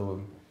write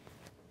the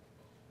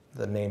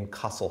name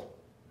Kassel,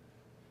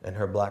 and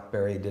her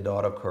BlackBerry did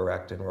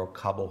autocorrect and wrote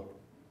Kabul.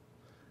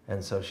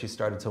 And so she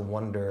started to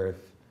wonder if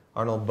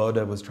Arnold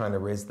Bode was trying to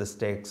raise the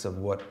stakes of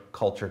what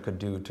culture could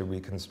do to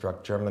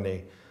reconstruct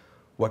Germany.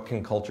 What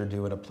can culture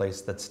do in a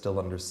place that's still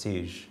under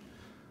siege?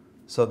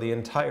 So the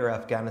entire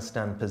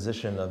Afghanistan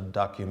position of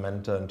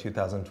Documenta in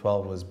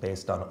 2012 was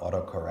based on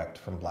autocorrect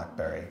from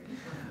BlackBerry.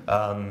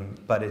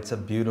 But it's a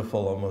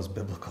beautiful, almost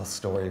biblical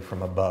story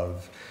from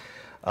above.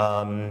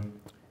 When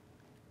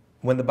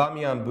the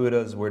Bamiyan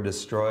Buddhas were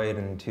destroyed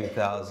in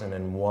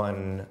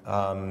 2001,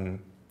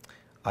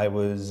 I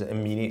was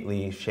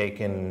immediately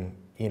shaken,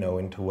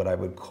 into what I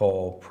would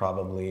call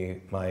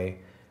probably my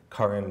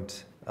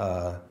current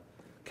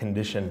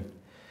condition.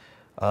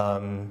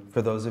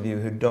 For those of you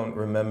who don't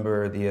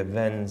remember the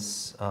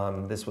events,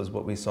 this was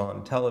what we saw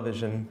on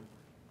television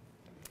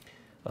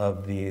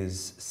of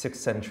these 6th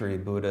century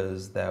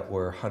Buddhas that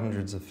were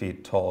hundreds of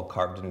feet tall,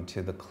 carved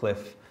into the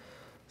cliff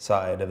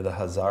side of the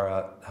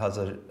Hazara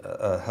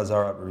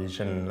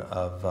region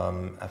of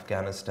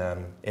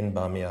Afghanistan in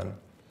Bamiyan.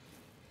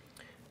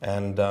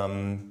 And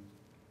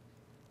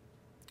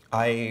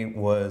I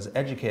was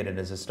educated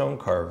as a stone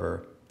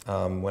carver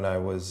when I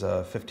was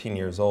 15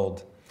 years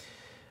old.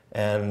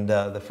 And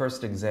the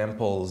first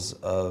examples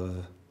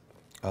of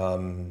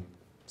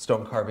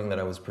stone carving that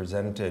I was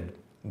presented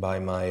by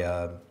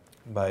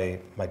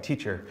my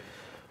teacher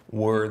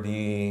were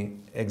the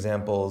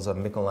examples of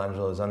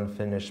Michelangelo's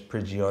unfinished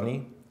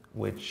Prigioni,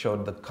 which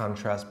showed the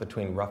contrast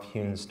between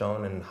rough-hewn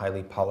stone and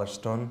highly polished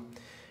stone,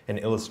 and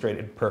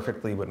illustrated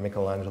perfectly what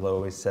Michelangelo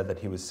always said, that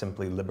he was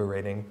simply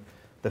liberating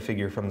the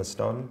figure from the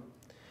stone.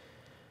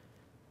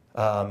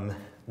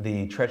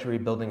 The treasury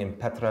building in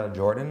Petra,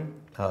 Jordan,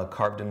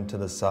 carved into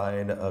the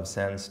side of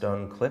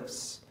sandstone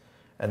cliffs,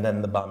 and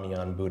then the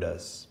Bamiyan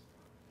Buddhas.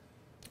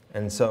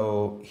 And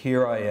so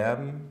here I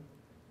am,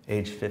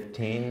 age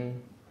 15,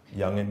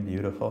 young and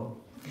beautiful.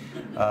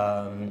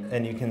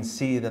 And you can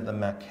see that the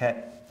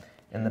maquette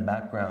in the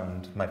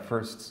background, my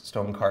first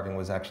stone carving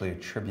was actually a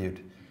tribute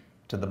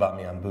to the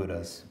Bamiyan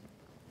Buddhas.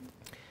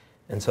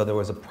 And so there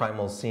was a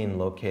primal scene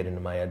located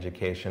in my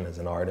education as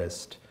an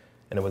artist,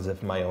 and it was as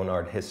if my own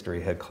art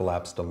history had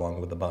collapsed along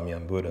with the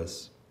Bamiyan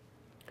Buddhas.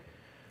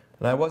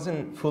 And I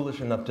wasn't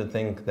foolish enough to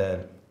think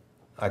that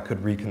I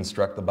could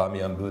reconstruct the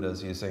Bamiyan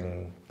Buddhas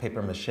using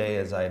paper mache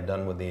as I had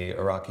done with the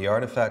Iraqi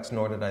artifacts,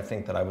 nor did I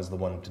think that I was the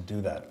one to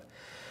do that.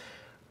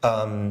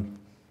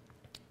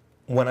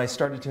 When I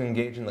started to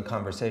engage in the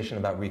conversation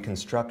about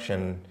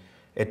reconstruction,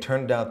 it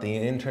turned out the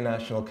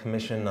International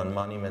Commission on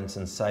Monuments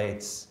and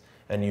Sites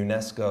and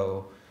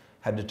UNESCO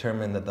had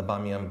determined that the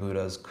Bamiyan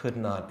Buddhas could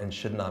not and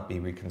should not be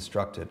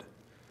reconstructed.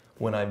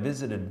 When I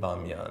visited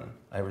Bamiyan,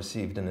 I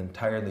received an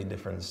entirely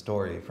different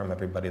story from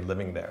everybody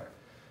living there,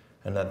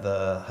 and that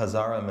the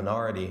Hazara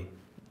minority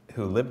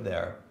who lived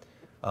there,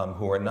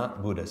 who were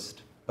not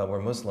Buddhist but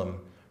were Muslim,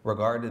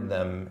 regarded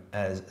them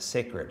as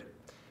sacred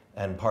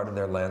and part of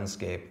their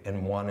landscape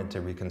and wanted to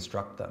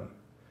reconstruct them.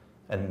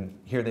 And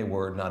here they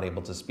were, not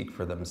able to speak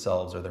for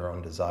themselves or their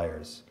own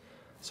desires.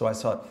 So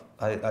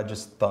I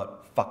just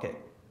thought, fuck it.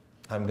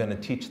 I'm going to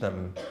teach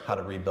them how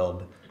to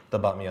rebuild the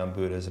Bamiyan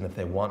Buddhas, and if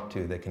they want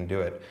to, they can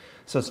do it.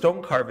 So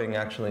stone carving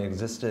actually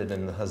existed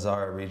in the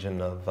Hazara region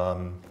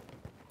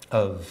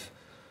of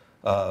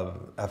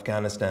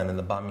Afghanistan in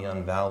the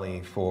Bamiyan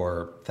Valley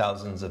for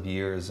thousands of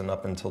years, and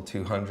up until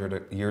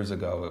 200 years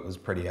ago it was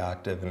pretty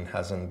active and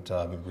hasn't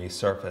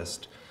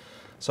resurfaced.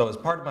 So as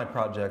part of my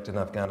project in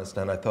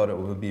Afghanistan, I thought it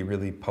would be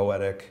really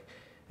poetic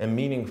and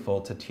meaningful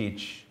to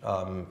teach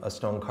a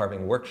stone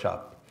carving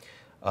workshop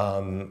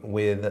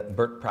with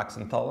Bert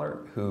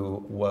Praxenthaler,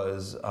 who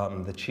was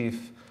the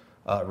chief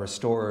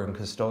restorer and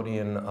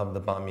custodian of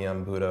the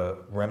Bamiyan Buddha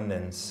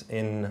remnants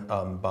in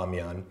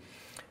Bamiyan,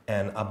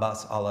 and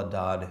Abbas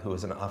al-Haddad, who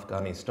was an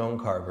Afghani stone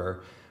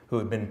carver who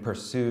had been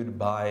pursued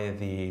by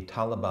the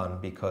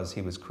Taliban because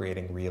he was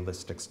creating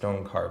realistic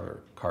stone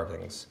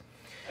carvings.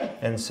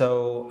 And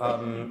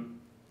so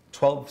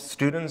 12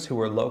 students who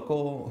were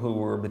local, who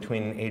were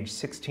between age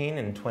 16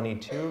 and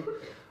 22,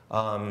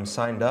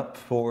 signed up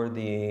for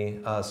the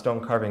stone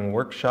carving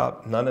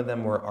workshop. None of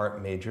them were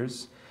art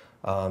majors.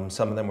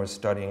 Some of them were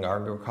studying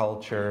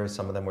agriculture,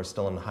 some of them were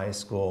still in high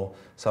school,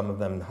 some of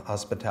them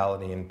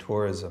hospitality and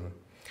tourism.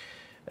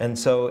 And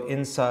so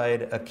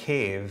inside a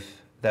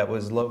cave that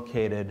was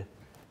located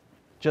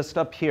just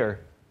up here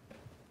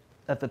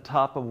at the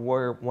top of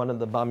where one of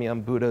the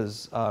Bamiyan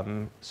Buddhas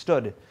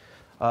stood,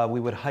 we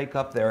would hike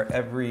up there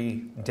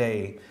every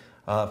day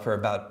for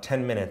about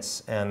 10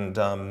 minutes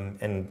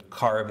and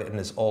carve in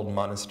this old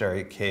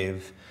monastery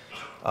cave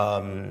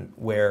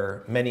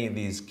where many of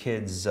these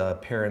kids'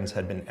 parents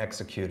had been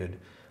executed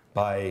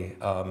by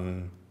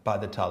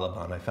the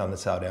Taliban. I found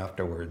this out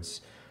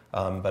afterwards.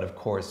 But of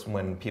course,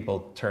 when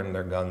people turn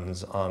their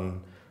guns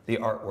on the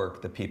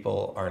artwork, the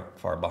people aren't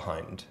far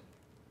behind.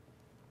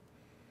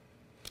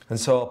 And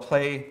so I'll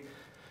play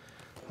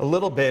a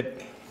little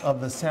bit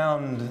of the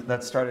sound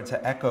that started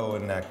to echo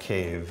in that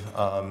cave.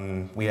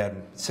 We had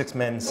 6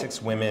 men,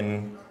 6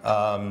 women,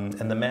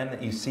 and the man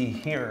that you see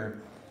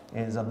here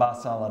is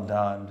Abbas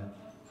al-Haddad,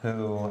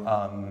 who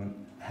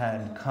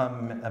had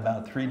come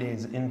about 3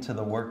 days into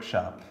the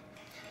workshop.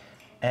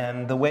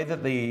 And the way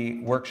that the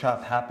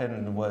workshop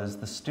happened was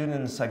the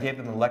students, I gave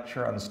them a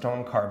lecture on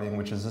stone carving,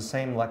 which is the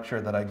same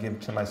lecture that I give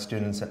to my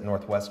students at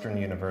Northwestern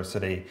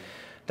University,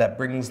 that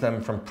brings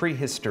them from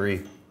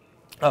prehistory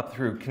up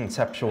through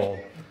conceptual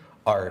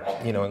art,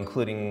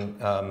 including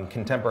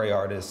contemporary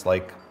artists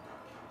like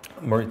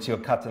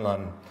Maurizio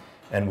Cattelan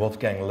and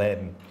Wolfgang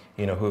Leeb,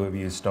 who have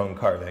used stone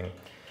carving.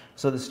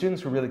 So the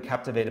students were really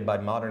captivated by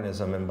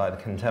modernism and by the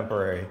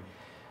contemporary.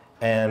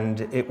 And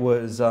it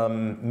was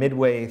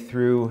midway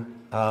through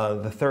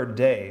the 3rd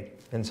day,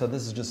 and so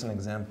this is just an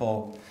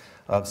example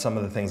of some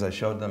of the things I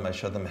showed them. I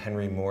showed them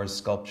Henry Moore's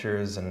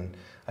sculptures, and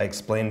I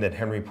explained that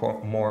Henry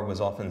Moore was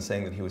often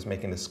saying that he was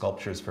making the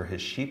sculptures for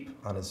his sheep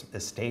on his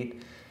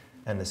estate,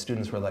 and the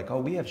students were like, oh,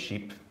 we have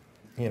sheep,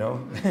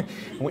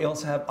 we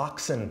also have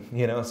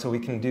oxen, so we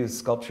can do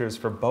sculptures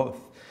for both.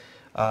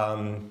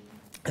 And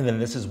then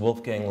this is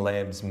Wolfgang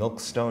Leeb's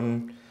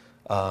milkstone,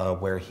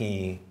 where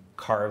he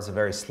carves a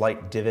very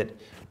slight divot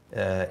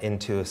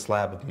into a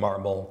slab of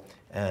marble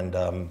and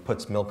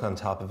puts milk on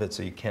top of it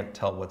so you can't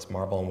tell what's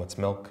marble and what's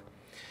milk.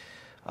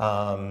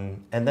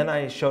 And then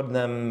I showed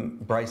them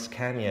Bryce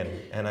Canyon,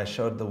 and I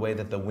showed the way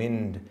that the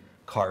wind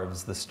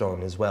carves the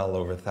stone as well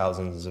over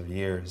thousands of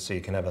years. So you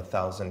can have a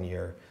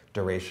 1,000-year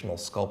durational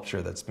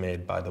sculpture that's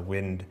made by the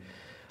wind,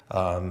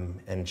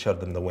 and showed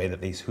them the way that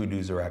these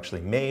hoodoos are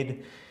actually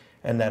made,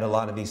 and that a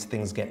lot of these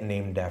things get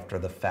named after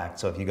the fact.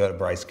 So if you go to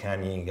Bryce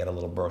Canyon, you get a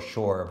little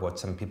brochure of what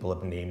some people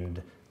have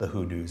named the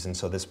hoodoos. And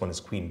so this one is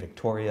Queen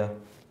Victoria.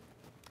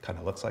 Kind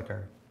of looks like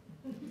her.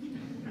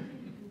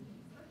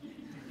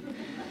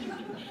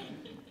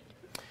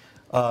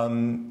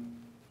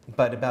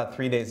 But about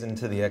 3 days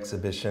into the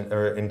exhibition,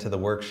 or into the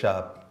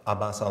workshop,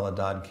 Abbas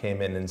al-Haddad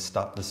came in and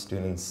stopped the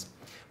students.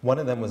 One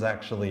of them was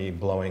actually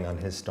blowing on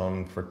his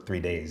stone for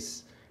 3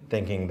 days,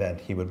 thinking that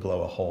he would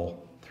blow a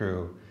hole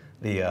through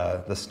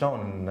the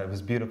stone. And it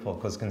was beautiful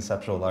because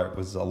conceptual art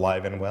was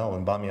alive and well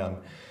in Bamiyan.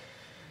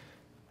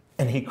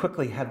 And he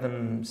quickly had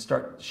them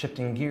start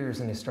shifting gears,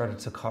 and he started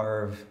to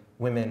carve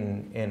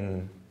women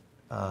in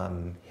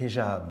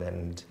hijab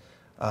and,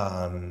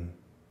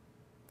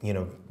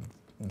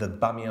 the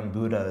Bamiyan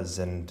Buddhas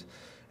and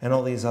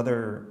all these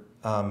other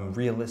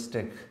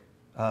realistic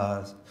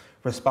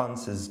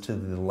responses to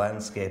the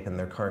landscape and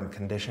their current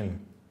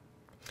condition.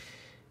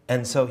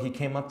 And so he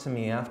came up to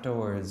me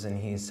afterwards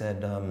and he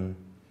said,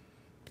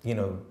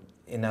 in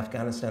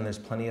Afghanistan there's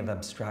plenty of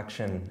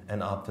abstraction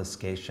and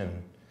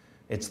obfuscation.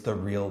 It's the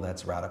real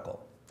that's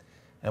radical.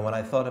 And when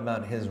I thought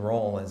about his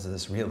role as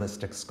this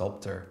realistic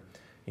sculptor,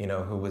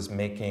 who was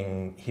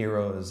making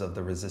heroes of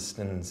the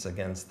resistance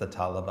against the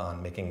Taliban,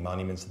 making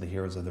monuments to the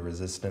heroes of the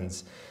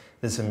resistance,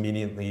 this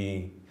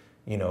immediately,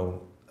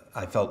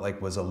 I felt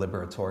like was a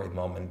liberatory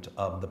moment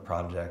of the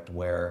project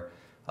where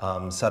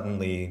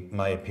suddenly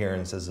my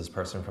appearance as this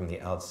person from the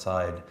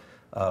outside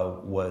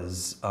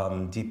was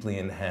deeply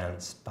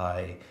enhanced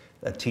by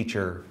a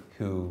teacher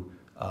who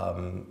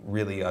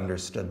really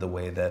understood the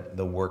way that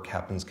the work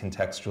happens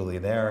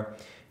contextually there.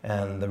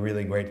 And the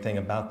really great thing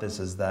about this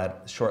is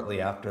that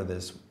shortly after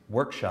this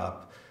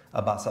workshop,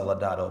 Abbas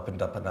al-Haddad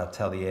opened up an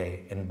atelier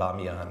in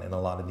Bamiyan, and a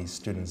lot of these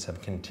students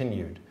have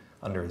continued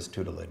under his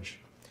tutelage.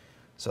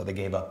 So they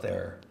gave up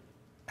their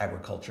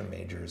agriculture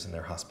majors and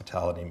their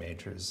hospitality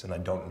majors, and I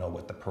don't know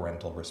what the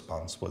parental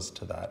response was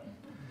to that.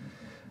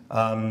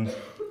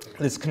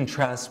 This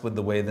contrasts with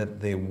the way that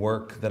the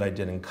work that I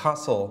did in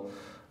Kassel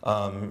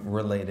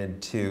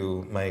related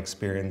to my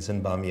experience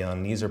in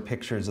Bamiyan. These are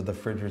pictures of the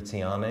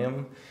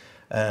Fridericianum,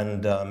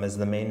 and as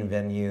the main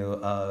venue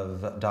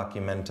of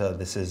Documenta,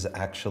 this is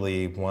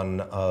actually one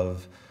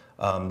of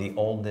the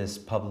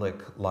oldest public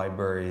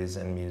libraries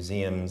and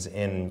museums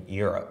in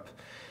Europe.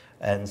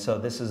 And so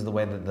this is the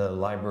way that the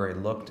library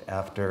looked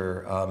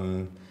after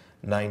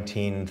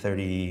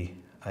 1930,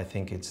 I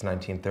think it's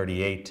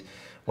 1938,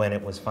 when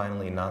it was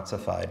finally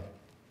Nazified.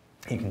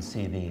 You can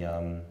see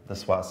the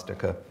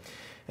swastika.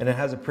 And it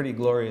has a pretty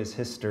glorious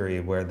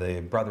history where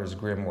the Brothers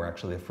Grimm were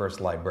actually the first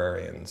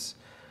librarians.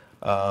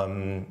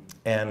 In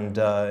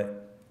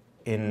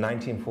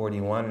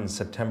 1941, in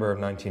September of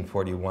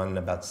 1941,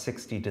 about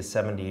 60 to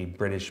 70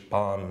 British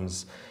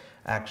bombs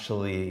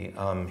actually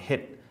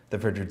hit the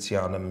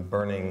Fridericianum,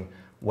 burning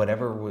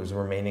whatever was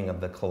remaining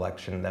of the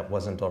collection that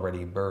wasn't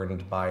already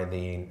burned by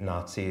the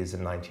Nazis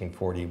in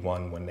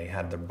 1941 when they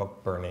had their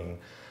book burning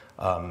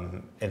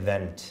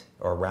event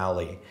or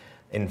rally.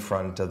 in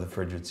front of the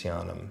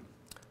Frigizianum.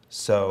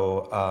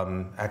 So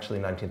actually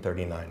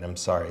 1939, I'm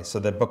sorry. So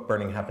the book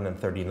burning happened in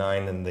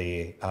 39 and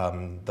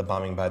the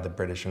bombing by the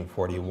British in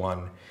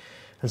 41.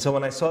 And so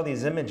when I saw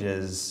these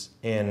images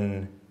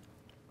in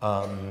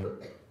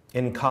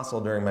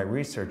Kassel during my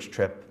research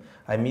trip,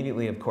 I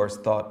immediately, of course,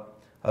 thought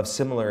of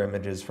similar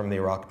images from the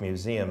Iraq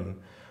Museum,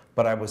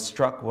 but I was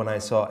struck when I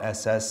saw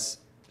SS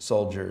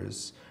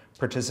soldiers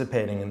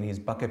participating in these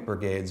bucket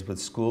brigades with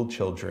school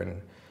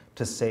children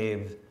to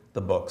save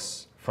the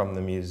books from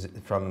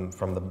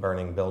the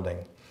burning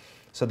building.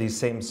 So these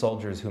same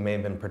soldiers who may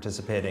have been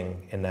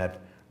participating in that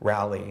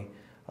rally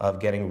of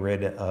getting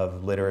rid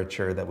of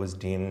literature that was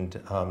deemed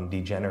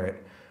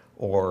degenerate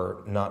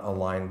or not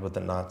aligned with the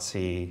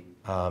Nazi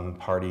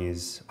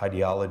party's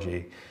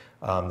ideology,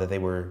 that they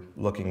were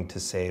looking to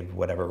save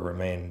whatever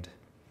remained.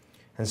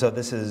 And so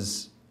this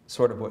is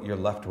sort of what you're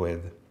left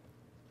with.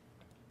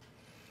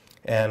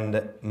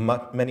 And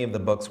many of the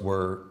books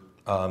were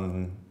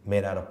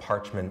made out of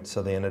parchment,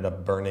 so they ended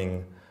up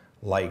burning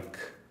like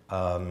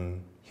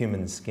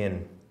human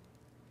skin.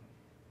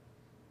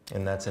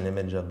 And that's an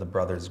image of the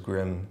Brothers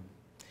Grimm.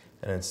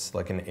 And it's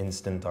like an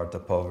instant arte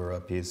povera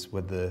piece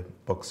with the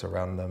books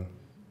around them.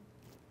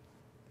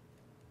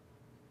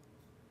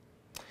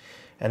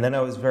 And then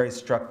I was very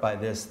struck by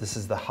this. This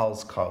is the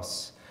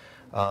Halskos.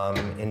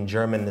 In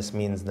German, this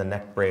means the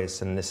neck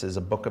brace, and this is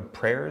a book of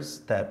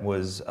prayers that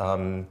was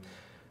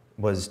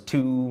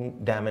too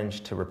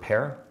damaged to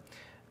repair.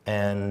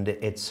 And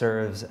it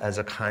serves as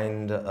a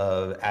kind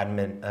of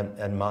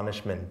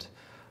admonishment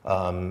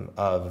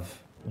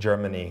of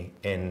Germany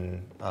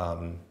in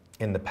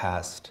the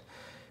past.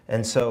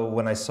 And so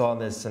when I saw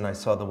this and I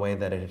saw the way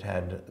that it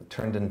had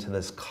turned into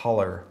this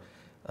color,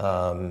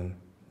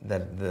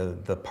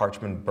 that the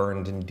parchment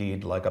burned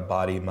indeed like a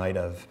body might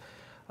have,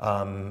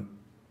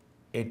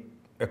 it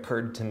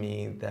occurred to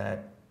me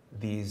that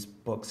these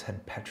books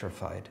had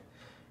petrified,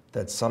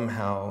 that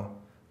somehow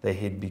they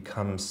had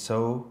become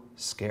so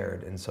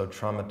scared and so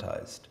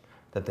traumatized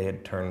that they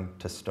had turned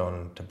to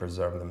stone to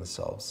preserve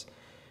themselves.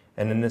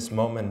 And in this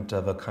moment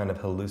of a kind of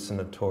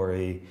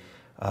hallucinatory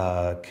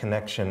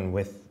connection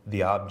with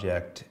the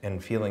object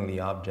and feeling the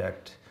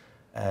object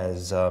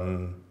as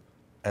an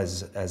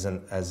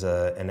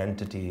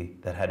entity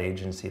that had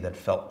agency, that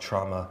felt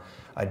trauma,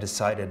 I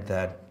decided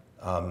that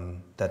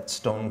that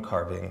stone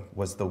carving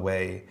was the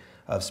way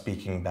of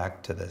speaking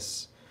back to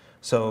this.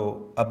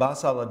 So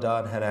Abbas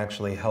al-Haddad had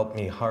actually helped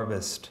me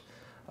harvest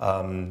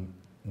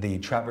the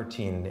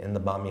travertine in the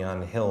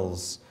Bamiyan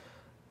Hills,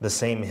 the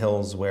same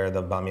hills where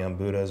the Bamiyan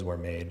Buddhas were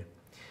made.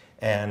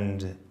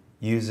 And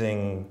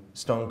using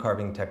stone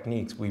carving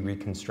techniques, we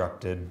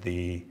reconstructed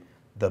the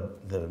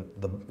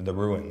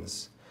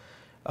ruins.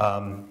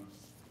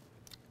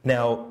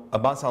 Now,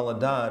 Abbas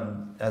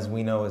al-Haddad, as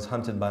we know, is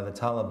hunted by the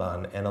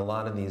Taliban, and a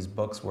lot of these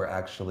books were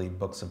actually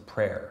books of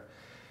prayer.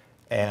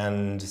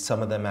 And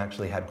some of them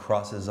actually had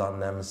crosses on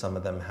them, some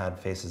of them had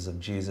faces of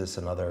Jesus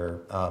and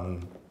other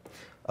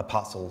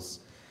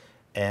apostles.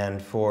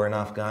 And for an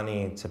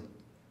Afghani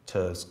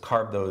to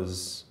carve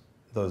those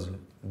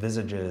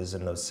visages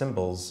and those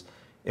symbols,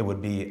 it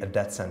would be a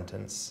death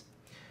sentence.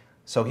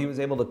 So he was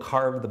able to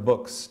carve the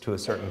books to a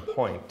certain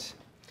point,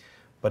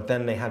 but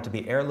then they had to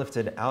be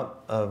airlifted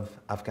out of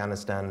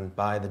Afghanistan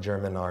by the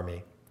German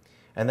army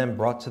and then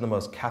brought to the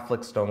most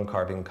Catholic stone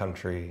carving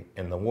country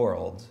in the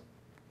world,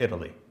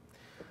 Italy.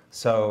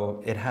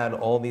 So it had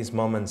all these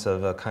moments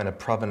of a kind of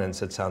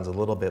provenance. It sounds a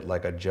little bit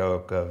like a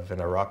joke of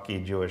an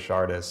Iraqi Jewish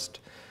artist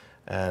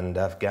and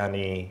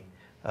Afghani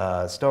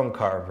stone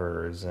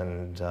carvers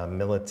and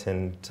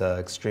militant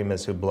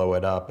extremists who blow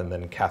it up, and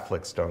then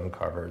Catholic stone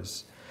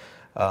carvers.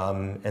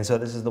 And so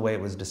this is the way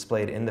it was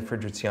displayed in the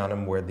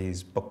Frigizianum, where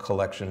these book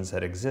collections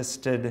had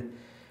existed,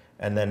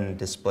 and then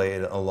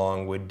displayed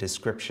along with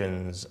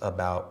descriptions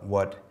about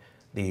what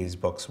these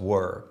books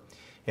were.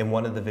 In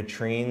one of the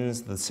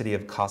vitrines, the city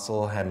of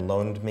Kassel had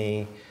loaned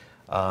me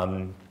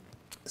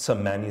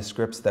some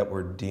manuscripts that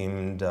were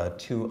deemed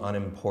too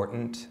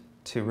unimportant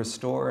to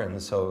restore, and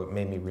so it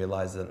made me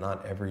realize that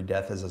not every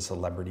death is a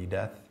celebrity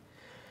death.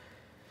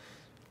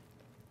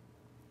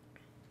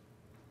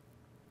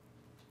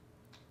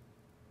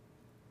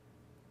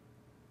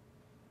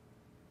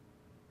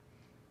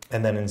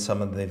 And then in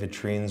some of the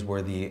vitrines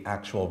were the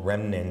actual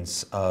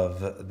remnants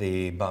of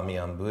the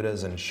Bamiyan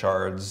Buddhas and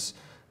shards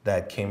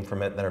that came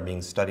from it that are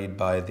being studied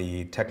by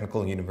the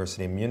Technical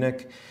University of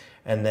Munich.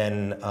 And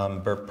then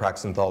Bert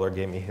Praxenthaler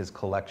gave me his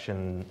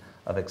collection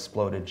of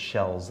exploded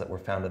shells that were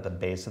found at the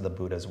base of the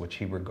Buddhas, which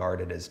he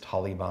regarded as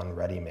Taliban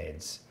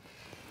ready-mades.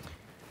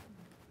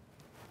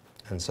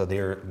 And so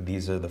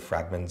these are the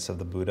fragments of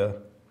the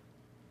Buddha.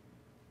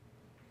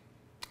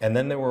 And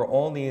then there were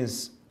all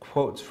these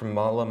quotes from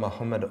Mullah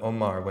Muhammad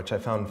Omar, which I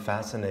found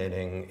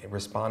fascinating,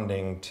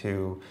 responding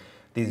to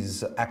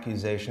these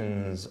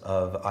accusations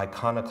of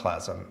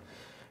iconoclasm.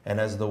 And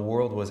as the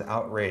world was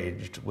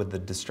outraged with the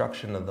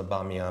destruction of the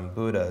Bamiyan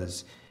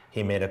Buddhas,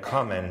 he made a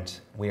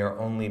comment, "We are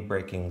only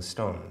breaking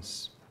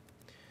stones."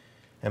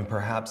 And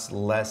perhaps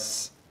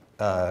less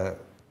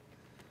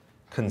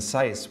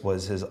concise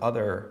was his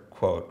other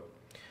quote,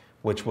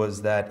 which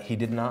was that he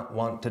did not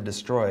want to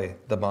destroy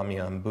the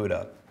Bamiyan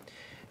Buddha.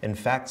 In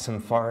fact, some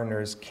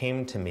foreigners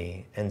came to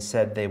me and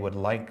said they would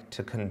like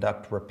to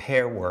conduct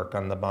repair work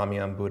on the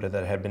Bamiyan Buddha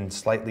that had been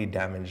slightly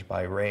damaged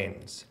by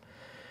rains.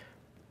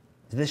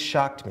 This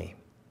shocked me.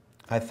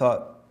 I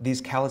thought, these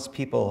callous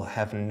people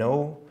have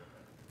no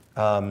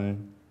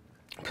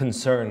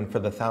concern for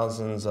the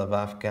thousands of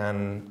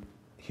Afghan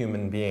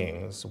human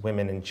beings,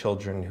 women and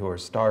children who are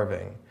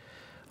starving,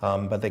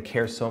 but they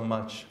care so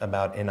much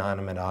about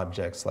inanimate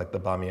objects like the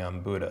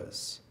Bamiyan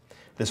Buddhas.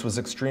 This was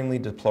extremely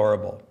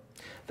deplorable.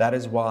 That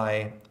is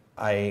why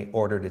I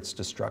ordered its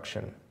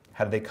destruction.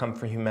 Had they come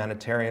for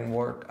humanitarian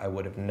work, I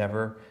would have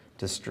never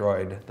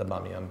destroyed the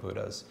Bamiyan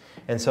Buddhas.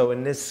 And so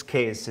in this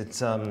case, it's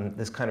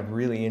this kind of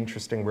really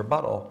interesting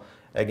rebuttal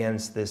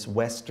against this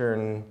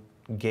Western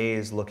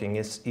gaze looking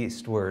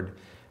eastward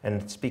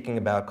and speaking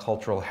about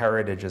cultural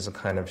heritage as a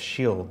kind of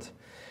shield.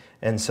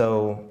 And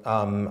so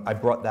I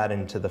brought that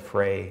into the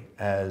fray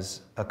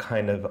as a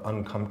kind of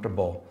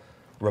uncomfortable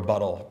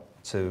rebuttal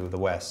to the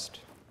West.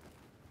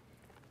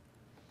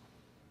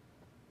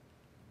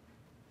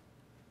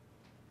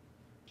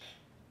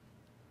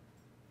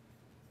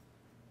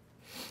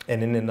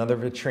 And in another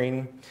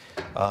vitrine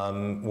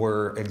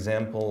were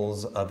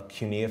examples of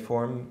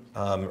cuneiform,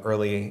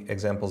 early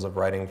examples of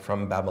writing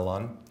from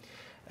Babylon.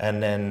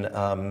 And then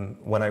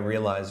when I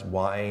realized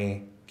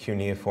why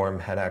cuneiform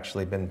had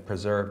actually been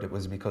preserved, it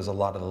was because a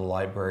lot of the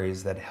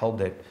libraries that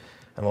held it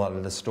and a lot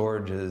of the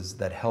storages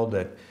that held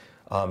it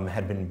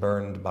had been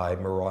burned by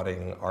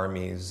marauding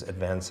armies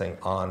advancing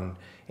on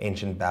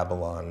ancient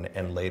Babylon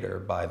and later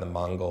by the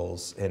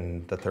Mongols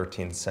in the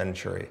 13th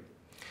century.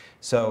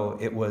 So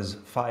it was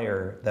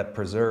fire that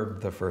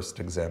preserved the first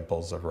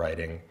examples of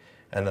writing,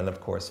 and then of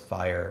course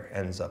fire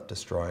ends up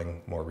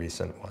destroying more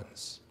recent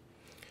ones.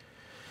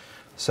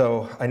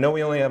 So I know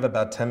we only have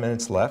about 10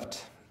 minutes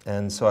left,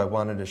 and so I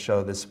wanted to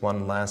show this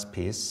one last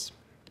piece.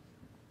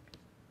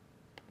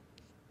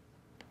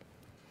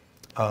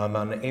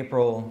 On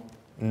April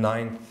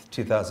 9th,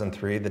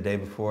 2003, the day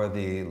before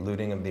the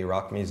looting of the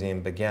Iraq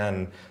Museum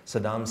began,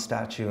 Saddam's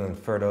statue in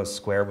Firdos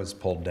Square was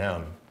pulled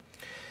down.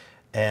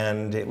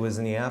 And it was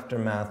in the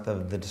aftermath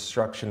of the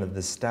destruction of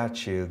the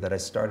statue that I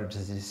started to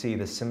see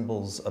the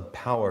symbols of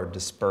power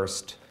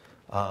dispersed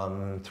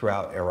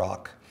throughout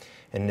Iraq.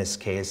 In this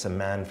case, a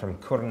man from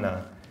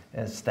Kurna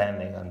is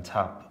standing on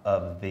top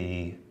of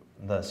the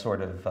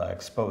sort of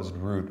exposed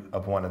root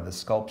of one of the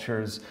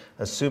sculptures,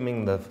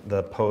 assuming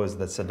the pose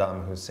that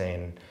Saddam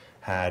Hussein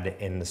had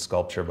in the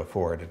sculpture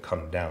before it had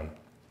come down.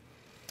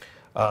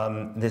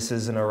 This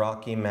is an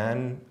Iraqi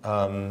man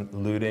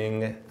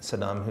looting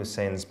Saddam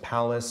Hussein's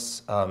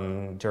palace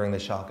during the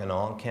shock and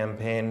awe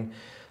campaign.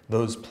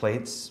 Those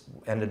plates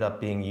ended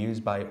up being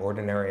used by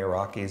ordinary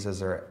Iraqis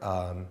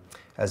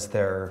as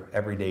their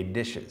everyday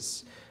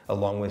dishes,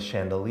 along with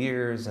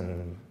chandeliers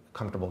and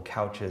comfortable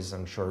couches.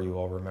 I'm sure you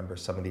all remember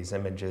some of these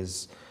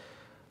images.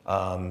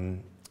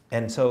 And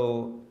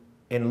so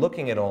in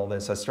looking at all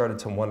this, I started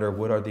to wonder,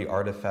 what are the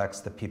artifacts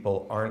that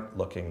people aren't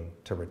looking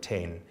to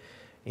retain?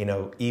 You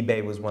know,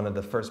 eBay was one of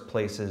the first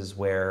places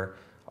where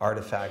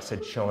artifacts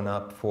had shown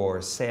up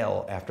for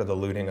sale after the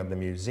looting of the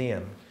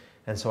museum.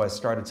 And so I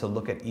started to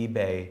look at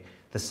eBay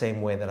the same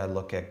way that I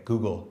look at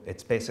Google.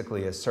 It's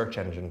basically a search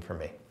engine for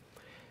me.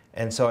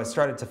 And so I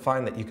started to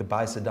find that you could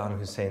buy Saddam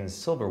Hussein's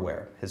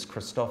silverware, his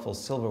Christoffel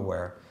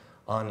silverware,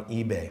 on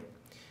eBay.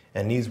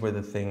 And these were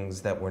the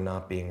things that were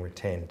not being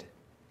retained.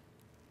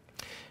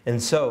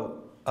 And so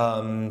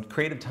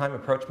Creative Time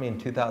approached me in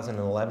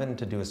 2011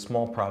 to do a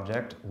small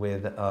project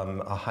with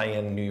a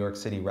high-end New York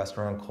City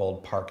restaurant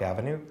called Park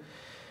Avenue.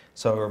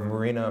 So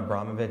Marina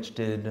Abramovich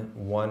did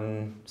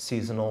one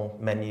seasonal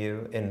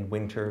menu in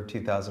winter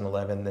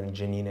 2011, then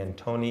Janine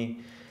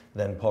Antoni,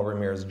 then Paul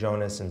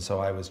Ramirez-Jonas, and so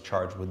I was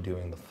charged with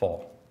doing the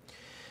fall.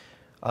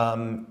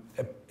 An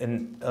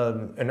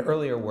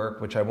earlier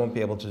work, which I won't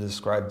be able to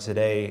describe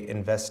today,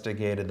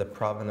 investigated the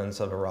provenance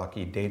of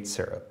Iraqi date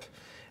syrup.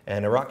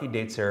 And Iraqi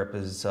date syrup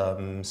is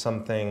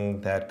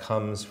something that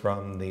comes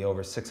from the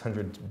over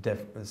 600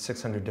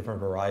 different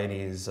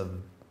varieties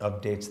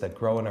of dates that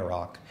grow in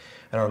Iraq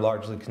and are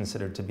largely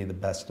considered to be the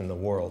best in the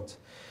world.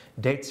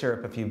 Date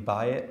syrup, if you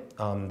buy it,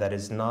 that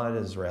is not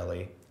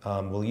Israeli,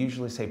 will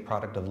usually say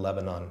product of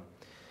Lebanon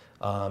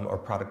or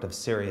product of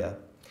Syria.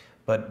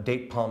 But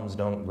date palms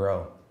don't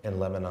grow in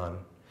Lebanon.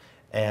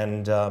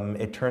 And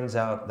it turns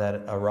out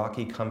that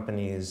Iraqi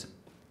companies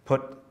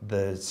put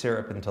the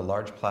syrup into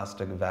large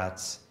plastic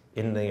vats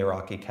in the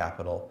Iraqi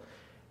capital.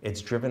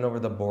 It's driven over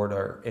the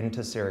border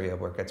into Syria,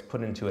 where it gets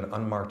put into an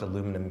unmarked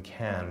aluminum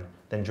can,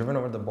 then driven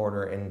over the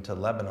border into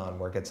Lebanon,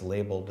 where it gets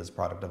labeled as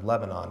product of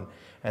Lebanon,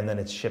 and then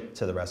it's shipped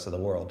to the rest of the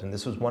world. And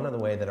this was one of the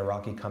ways that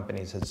Iraqi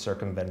companies had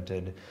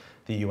circumvented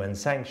the UN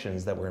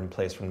sanctions that were in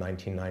place from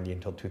 1990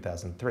 until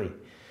 2003.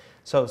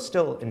 So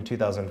still in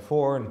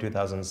 2004, and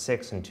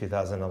 2006, and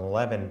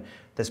 2011,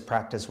 this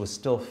practice was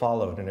still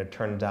followed, and it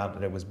turned out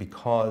that it was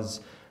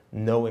because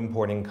no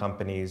importing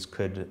companies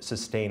could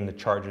sustain the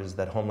charges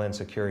that Homeland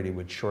Security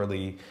would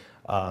surely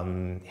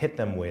hit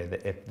them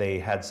with if they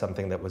had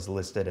something that was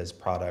listed as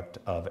product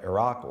of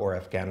Iraq or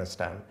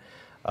Afghanistan,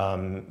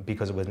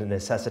 because it would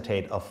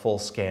necessitate a full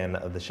scan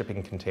of the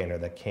shipping container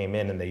that came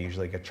in, and they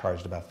usually get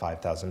charged about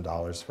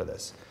 $5,000 for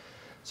this.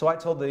 So I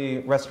told the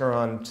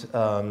restaurant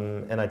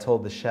and I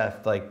told the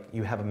chef, like,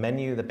 you have a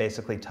menu that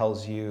basically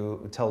tells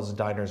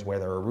diners where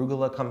their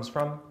arugula comes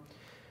from,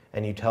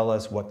 and you tell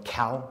us what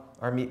cow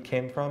our meat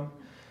came from,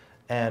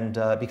 and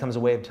it becomes a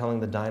way of telling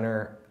the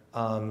diner,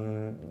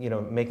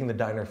 making the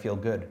diner feel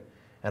good.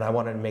 And I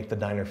wanted to make the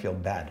diner feel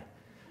bad.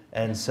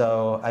 And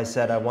so I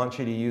said, I want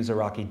you to use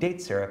Iraqi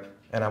date syrup,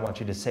 and I want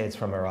you to say it's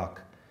from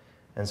Iraq.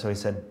 And so he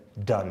said,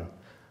 done.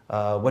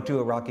 What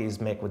do Iraqis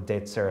make with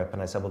date syrup?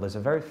 And I said, well, there's a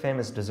very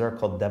famous dessert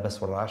called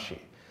devised,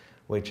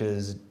 which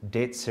is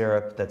date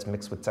syrup that's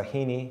mixed with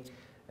tahini,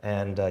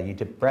 and you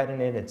dip bread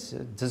in it. It's a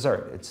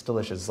dessert. It's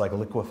delicious. It's like a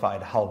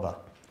liquefied halva.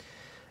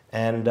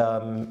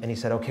 And he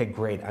said, okay,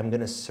 great. I'm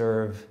going to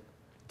serve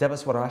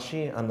devised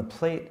on the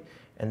plate,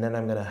 and then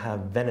I'm going to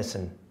have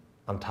venison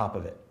on top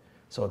of it.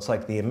 So it's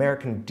like the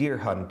American deer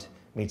hunt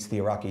meets the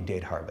Iraqi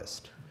date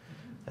harvest.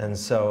 And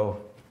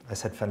so I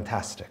said,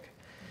 fantastic.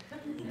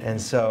 And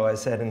so I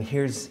said, and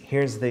here's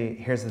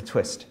the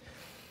twist.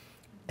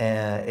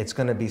 It's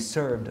going to be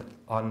served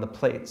on the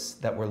plates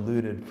that were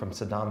looted from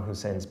Saddam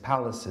Hussein's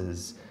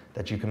palaces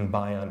that you can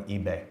buy on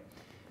eBay.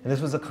 And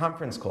this was a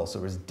conference call, so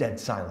it was dead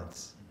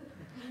silence.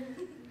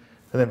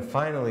 And then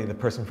finally, the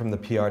person from the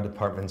PR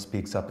department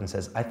speaks up and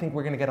says, I think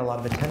we're going to get a lot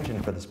of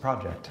attention for this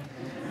project.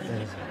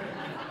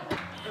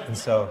 And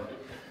so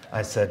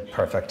I said,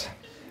 perfect.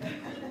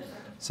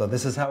 So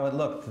this is how it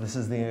looked. This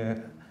is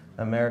the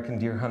American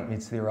deer hunt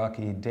meets the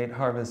Iraqi date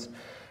harvest.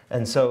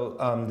 And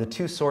so the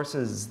two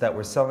sources that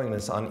were selling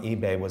this on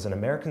eBay was an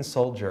American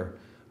soldier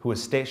who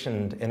was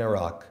stationed in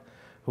Iraq,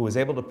 who was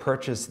able to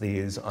purchase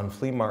these on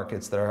flea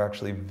markets that are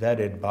actually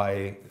vetted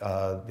by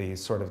the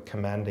sort of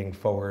commanding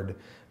forward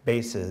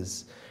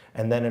bases,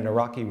 and then an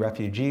Iraqi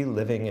refugee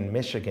living in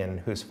Michigan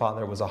whose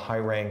father was a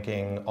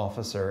high-ranking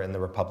officer in the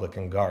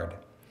Republican Guard.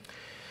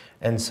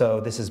 And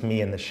so this is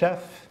me and the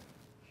chef,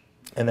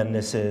 and then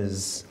this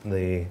is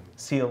the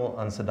seal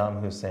on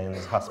Saddam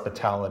Hussein's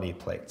hospitality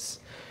plates.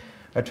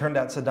 It turned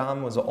out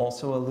Saddam was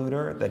also a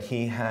looter, that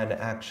he had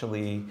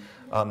actually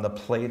the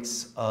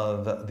plates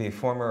of the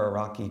former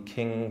Iraqi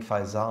King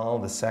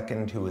Faisal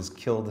II, who was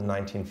killed in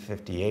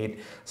 1958.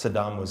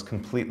 Saddam was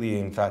completely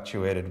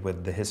infatuated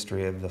with the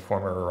history of the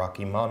former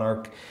Iraqi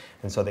monarch,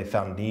 and so they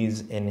found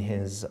these in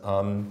his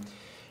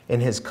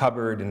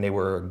cupboard, and they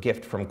were a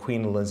gift from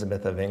Queen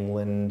Elizabeth of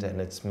England,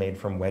 and it's made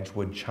from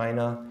Wedgwood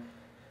china.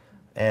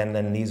 And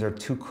then these are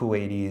two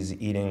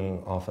Kuwaitis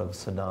eating off of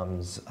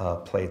Saddam's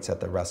plates at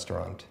the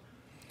restaurant.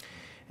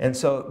 And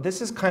so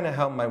this is kind of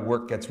how my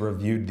work gets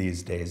reviewed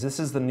these days. This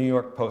is the New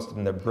York Post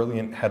and their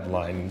brilliant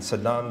headline,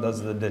 Saddam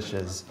does the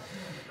dishes.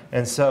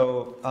 And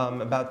so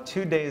about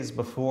 2 days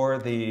before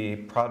the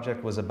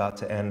project was about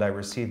to end, I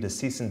received a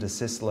cease and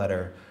desist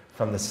letter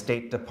from the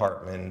State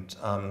Department.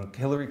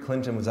 Hillary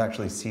Clinton was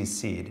actually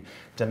CC'd,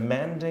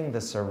 demanding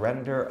the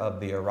surrender of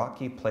the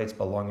Iraqi plates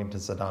belonging to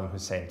Saddam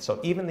Hussein.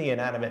 So even the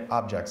inanimate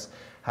objects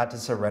had to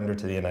surrender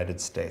to the United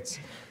States.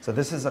 So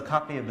this is a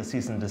copy of the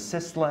cease and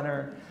desist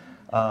letter.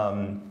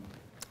 I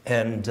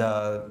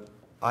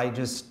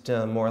just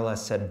more or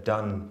less said,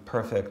 done,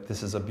 perfect,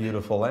 this is a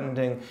beautiful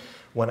ending.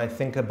 When I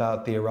think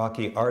about the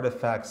Iraqi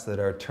artifacts that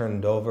are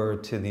turned over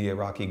to the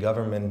Iraqi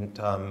government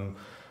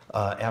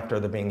after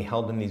they're being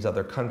held in these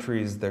other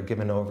countries, they're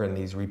given over in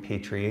these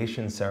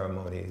repatriation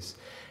ceremonies.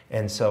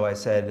 And so I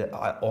said,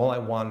 all I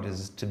want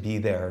is to be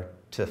there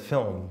to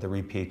film the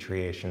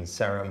repatriation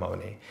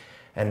ceremony.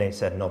 And they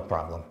said, no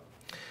problem.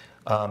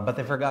 But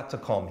they forgot to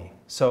call me.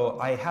 So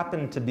I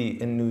happened to be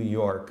in New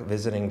York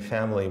visiting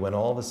family when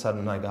all of a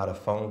sudden I got a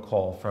phone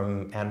call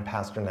from Ann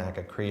Pasternak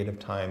at Creative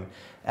Time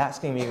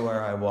asking me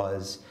where I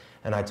was,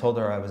 and I told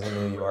her I was in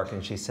New York,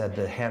 and she said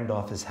the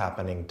handoff is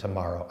happening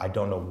tomorrow. I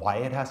don't know why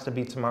it has to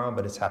be tomorrow,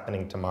 but it's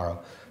happening tomorrow.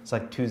 It's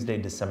like Tuesday,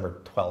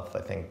 December 12th,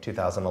 I think,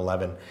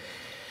 2011.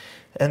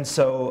 And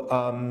so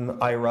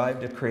I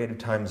arrived at Creative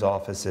Times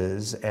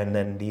offices, and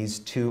then these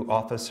two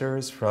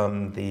officers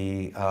from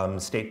the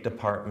State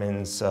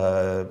Department's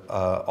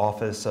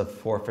Office of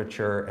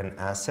Forfeiture and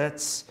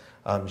Assets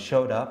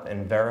showed up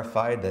and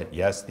verified that,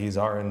 yes, these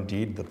are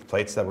indeed the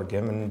plates that were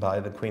given by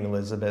the Queen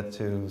Elizabeth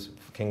to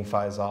King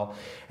Faisal.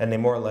 And they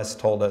more or less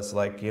told us,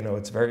 like, you know,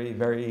 it's very,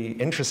 very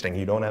interesting.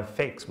 You don't have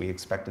fakes. We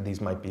expected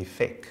these might be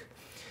fake.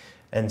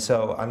 And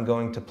so I'm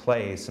going to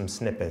play some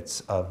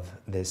snippets of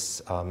this,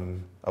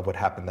 of what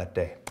happened that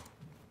day.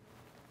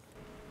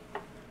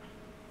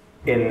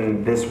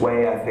 In this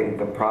way, I think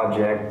the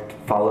project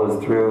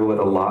follows through with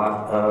a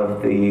lot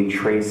of the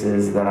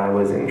traces that I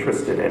was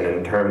interested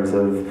in terms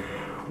of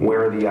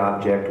where the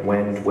object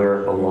went,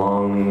 where it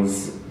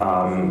belongs,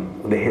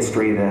 the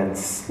history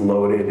that's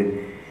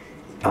loaded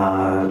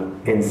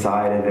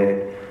inside of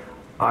it.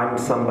 I'm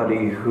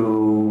somebody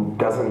who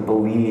doesn't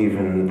believe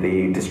in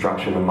the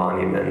destruction of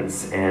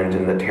monuments and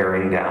in the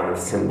tearing down of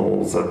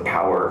symbols of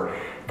power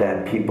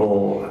that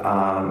people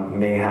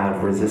may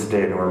have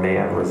resisted or may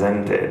have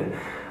resented.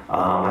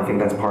 I think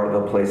that's part of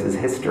a place's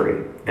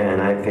history.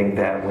 And I think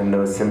that when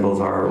those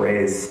symbols are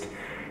erased,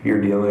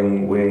 you're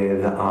dealing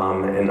with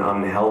an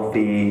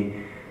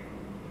unhealthy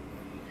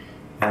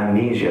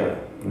amnesia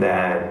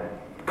that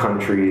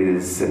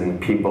countries and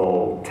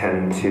people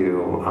tend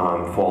to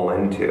fall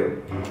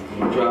into.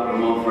 We're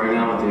dropping them off right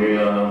now to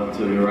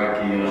the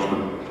Iraqi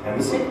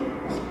embassy.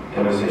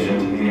 Embassy to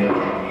the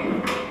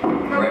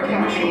Iraqi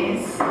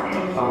mission.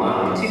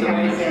 Two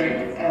copies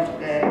of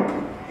the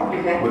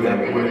With the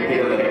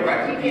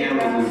Iraqi PM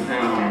was in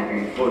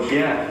town. Bush.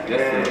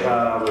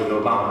 Yeah, with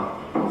Obama.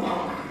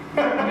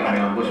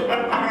 Bush.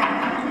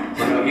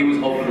 So he was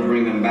hoping to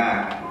bring them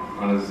back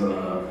on his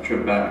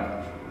trip back.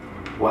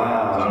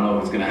 Wow. So I don't know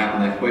if it's going to happen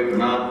that quick or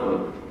not,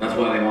 but that's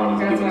why they wanted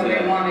to do it today.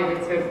 That's why they wanted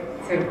it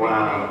to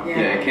Wow.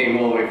 Yeah, it came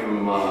all the way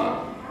from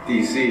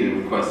DC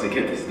to request to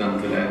get this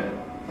done today.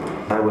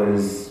 I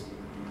was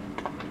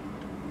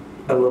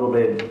a little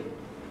bit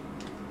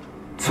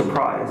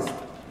surprised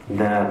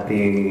that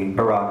the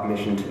Iraq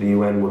mission to the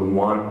UN would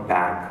want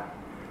back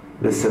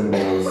the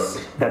symbols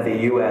that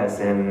the US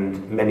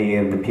and many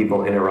of the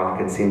people in Iraq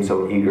had seemed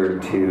so eager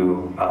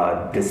to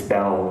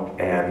dispel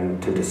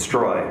and to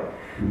destroy.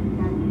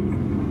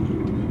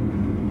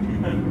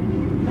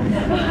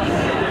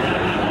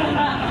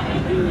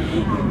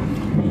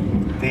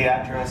 The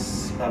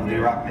address of the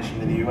Iraq mission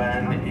to the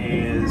UN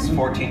is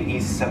 14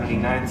 East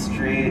 79th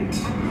Street.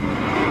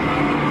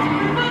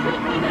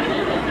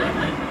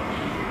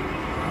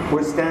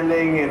 We're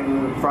standing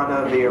in front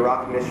of the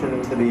Iraq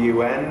mission to the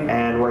UN,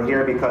 and we're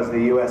here because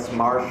the US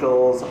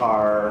Marshals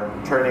are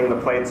turning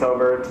the plates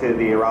over to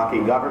the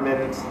Iraqi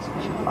government.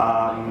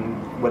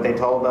 What they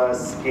told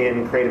us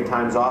in Creative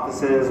Times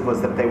offices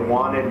was that they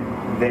wanted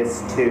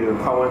this to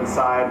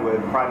coincide with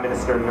Prime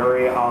Minister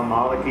Nuri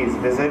al-Maliki's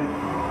visit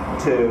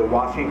to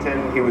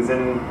Washington. He was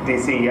in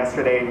DC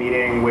yesterday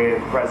meeting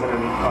with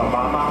President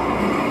Obama.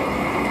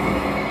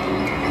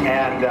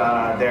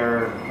 And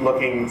they're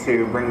looking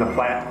to bring the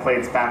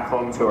plates back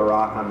home to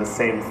Iraq on the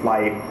same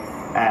flight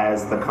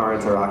as the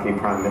current Iraqi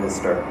Prime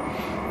Minister.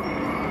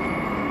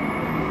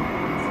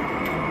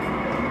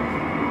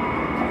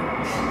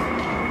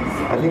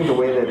 I think the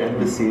way that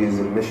embassies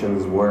and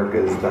missions work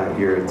is that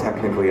you're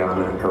technically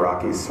on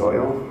Iraqi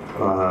soil,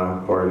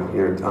 or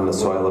you're on the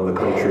soil of the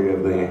country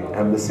of the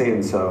embassy,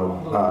 and so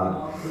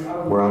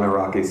we're on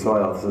Iraqi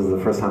soil. This is the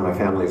first time my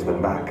family's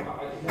been back.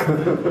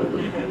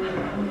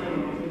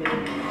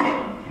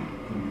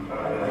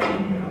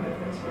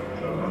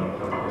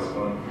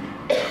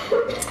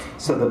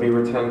 So they'll be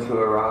returned to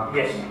Iraq?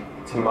 Yes.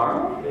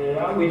 Tomorrow?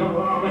 We don't.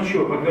 I'm not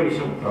sure, but very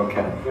soon.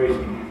 Okay. Very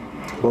soon.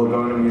 Will it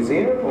go in a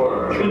museum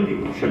or? Should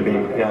be. Should be.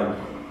 Yeah.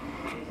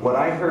 What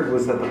I heard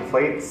was that the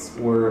plates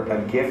were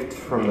a gift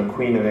from the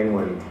Queen of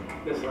England.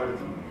 That's right.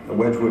 The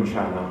Wedgwood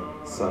china.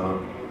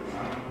 So,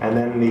 and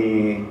then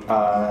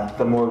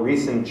the more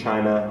recent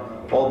china,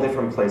 all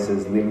different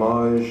places,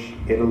 Limoges,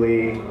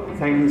 Italy.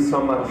 Thank you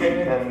so much,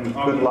 Okay. and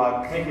good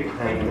luck. Thank you.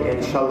 And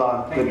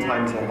inshallah, good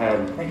times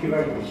ahead. Thank you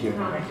very much. Thank you.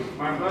 Thank you.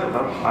 My pleasure.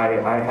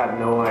 I had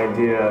no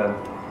idea.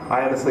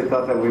 I honestly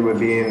thought that we would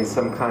be in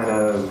some kind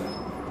of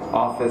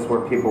office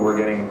where people were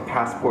getting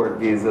passport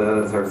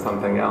visas or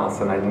something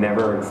else, and I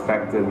never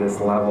expected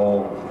this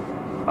level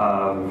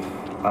of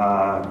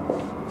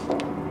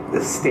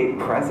the state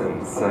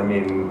presence. I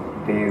mean,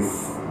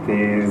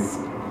 these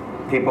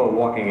people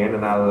walking in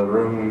and out of the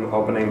room,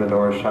 opening the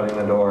door, shutting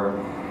the door.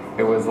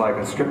 It was like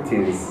a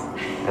striptease,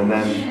 and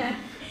then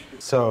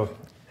so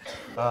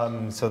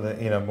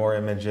the more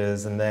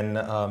images, and then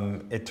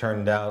it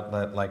turned out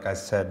that, like I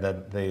said,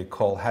 that the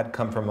call had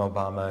come from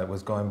Obama. It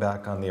was going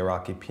back on the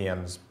Iraqi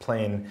PM's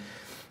plane,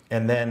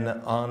 and then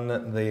on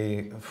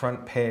the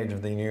front page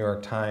of the New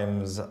York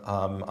Times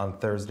on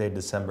Thursday,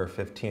 December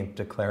 15th,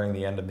 declaring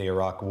the end of the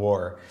Iraq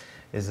War,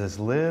 is this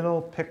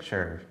little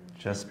picture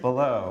just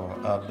below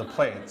of the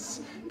plates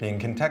being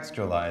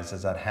contextualized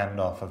as that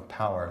handoff of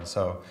power.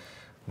 So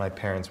my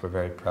parents were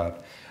very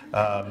proud.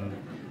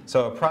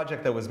 So a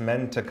project that was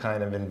meant to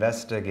kind of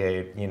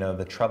investigate,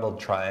 the troubled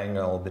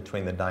triangle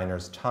between the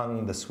diner's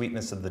tongue, the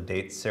sweetness of the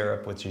date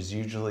syrup, which is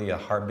usually a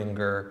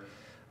harbinger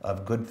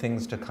of good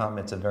things to come.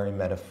 It's a very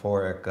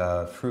metaphoric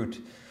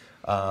fruit.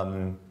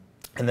 And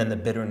then the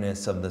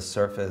bitterness of the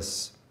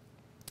surface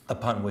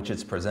upon which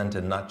it's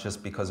presented, not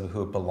just because of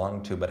who it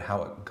belonged to, but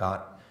how it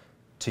got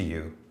to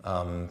you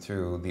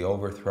through the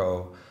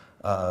overthrow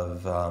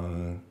of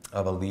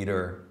a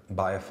leader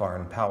by a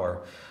foreign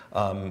power,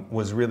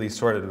 was really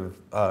sort of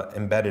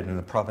embedded in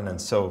the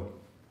provenance. So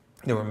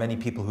there were many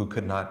people who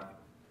could not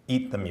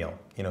eat the meal,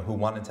 who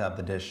wanted to have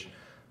the dish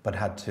but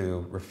had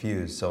to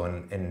refuse. So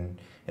in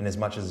as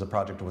much as the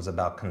project was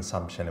about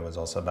consumption, it was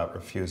also about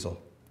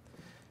refusal.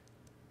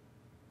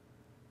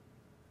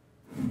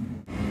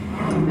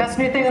 Best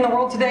new thing in the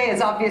world today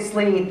is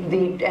obviously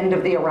the end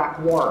of the Iraq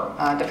War.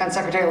 Defense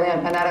Secretary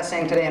Leon Panetta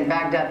saying today in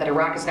Baghdad that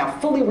Iraq is now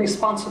fully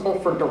responsible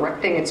for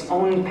directing its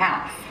own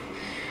path.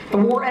 The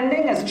war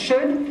ending as it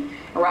should.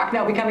 Iraq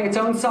now becoming its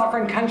own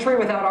sovereign country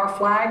without our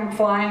flag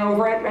flying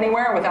over it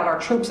anywhere, without our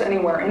troops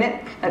anywhere in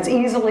it. That's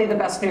easily the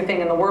best new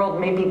thing in the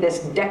world, maybe this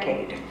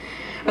decade.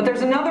 But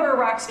there's another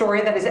Iraq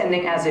story that is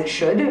ending as it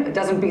should. It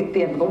doesn't beat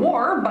the end of the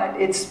war,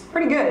 but it's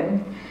pretty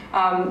good.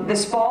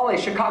 This fall, a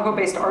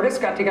Chicago-based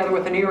artist got together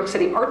with a New York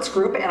City arts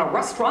group and a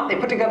restaurant. They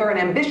put together an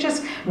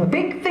ambitious,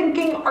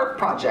 big-thinking art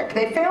project.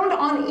 They found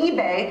on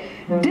eBay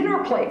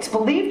dinner plates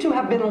believed to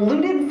have been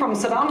looted from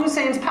Saddam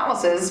Hussein's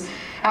palaces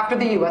after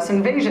the US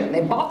invasion.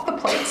 They bought the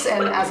plates,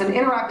 and as an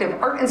interactive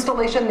art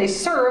installation, they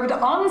served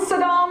on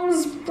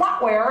Saddam's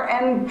flatware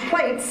and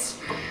plates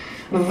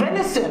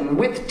venison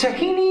with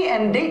tahini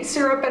and date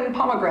syrup and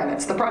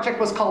pomegranates. The project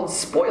was called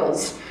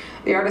Spoils.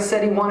 The artist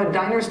said he wanted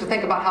diners to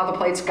think about how the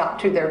plates got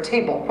to their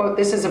table. Quote,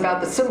 "This is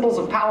about the symbols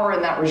of power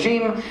in that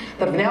regime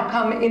that have now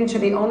come into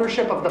the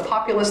ownership of the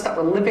populace that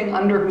were living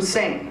under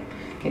Hussein,"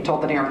 he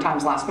told the New York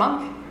Times last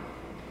month.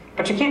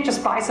 But you can't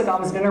just buy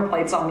Saddam's dinner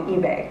plates on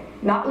eBay.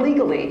 Not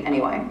legally,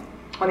 anyway.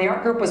 When the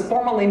art group was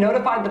formally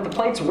notified that the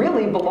plates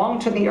really belonged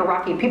to the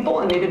Iraqi people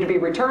and needed to be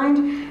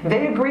returned,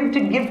 they agreed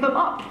to give them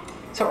up.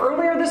 So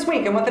earlier this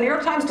week, in what the New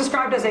York Times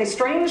described as a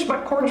strange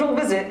but cordial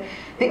visit,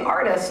 the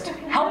artist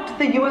helped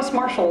the US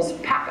Marshals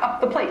pack up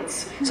the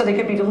plates so they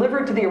could be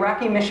delivered to the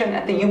Iraqi mission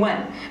at the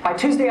UN. By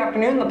Tuesday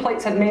afternoon, the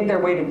plates had made their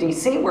way to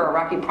DC, where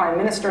Iraqi Prime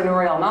Minister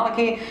Nuri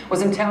al-Maliki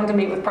was in town to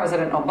meet with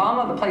President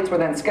Obama. The plates were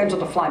then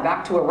scheduled to fly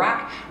back to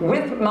Iraq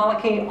with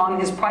Maliki on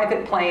his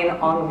private plane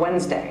on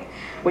Wednesday.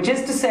 Which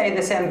is to say,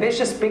 this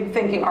ambitious,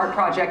 big-thinking art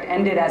project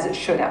ended as it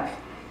should have.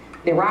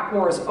 The Iraq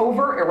War is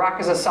over.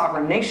 Iraq is a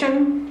sovereign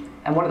nation.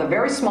 And one of the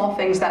very small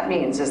things that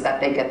means is that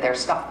they get their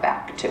stuff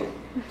back, too.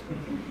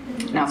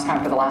 Now it's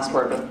time for the last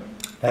word.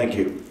 Thank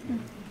you.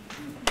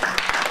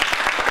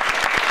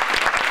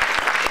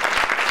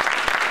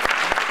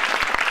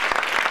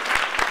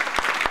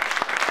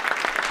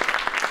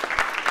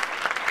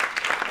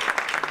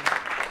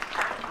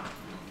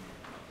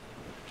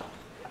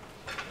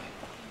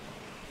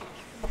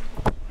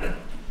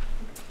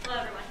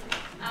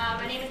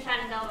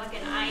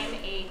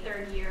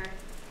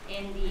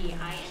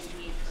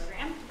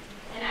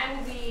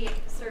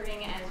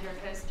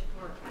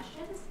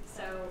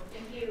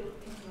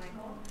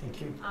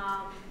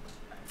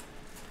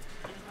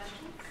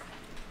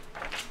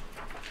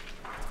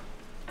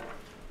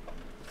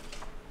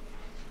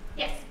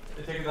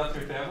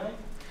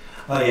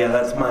 Yeah,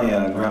 that's my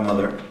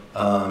grandmother.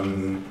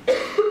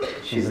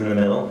 She's in the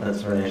middle.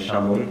 That's Renee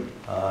Shamoun.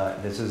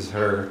 This is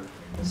her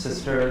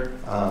sister,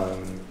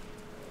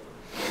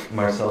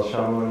 Marcel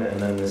Shamoun,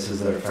 and then this is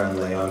their friend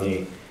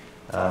Leonie.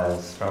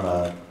 It's from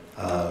a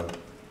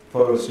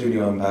photo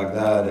studio in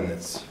Baghdad, and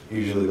it's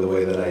usually the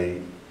way that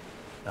I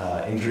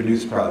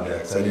introduce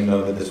projects. I didn't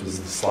know that this was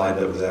the slide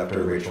that was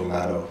after Rachel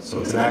Maddow, so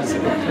it's an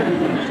accident.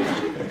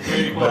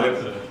 Very cool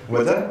accident.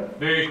 What's that?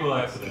 Very cool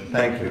accident.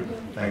 Thank you.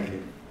 Thank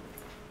you.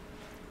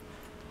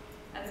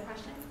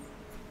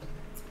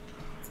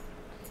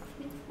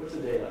 What's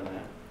the date on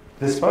that?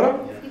 This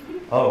photo? Yeah.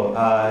 Oh,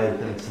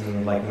 it's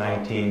in like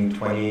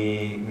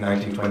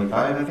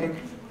 1925, I think.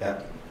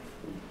 Yeah.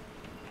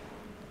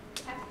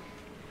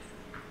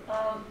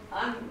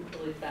 I'm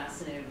really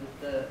fascinated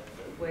with the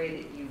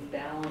way that you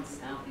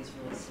balance out these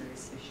really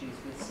serious issues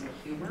with some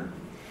humor.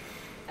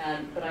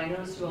 But I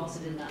noticed you also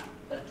did not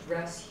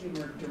address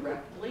humor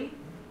directly.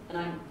 And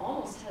I'm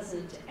almost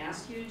hesitant to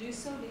ask you to do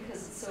so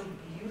because it's so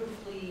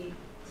beautifully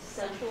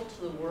central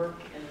to the work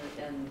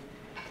and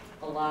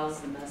allows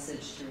the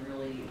message to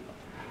really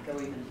go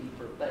even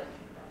deeper. But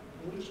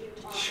would you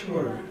talk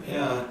Sure, about that?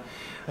 yeah.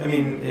 I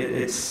mean,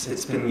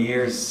 it's been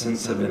years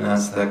since I've been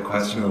asked that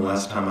question. The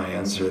last time I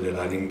answered it,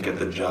 I didn't get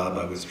the job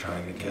I was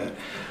trying to get.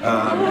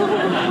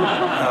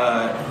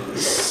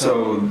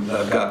 So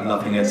I've got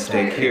nothing at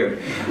stake here.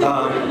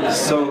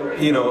 So,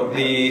 you know,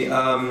 the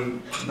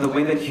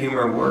way that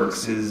humor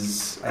works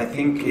is, I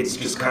think it's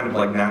just kind of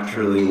like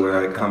naturally where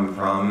I come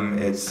from.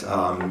 It's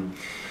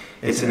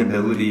an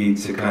ability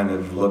to kind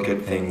of look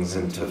at things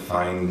and to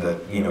find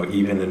that, you know,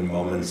 even in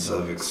moments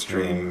of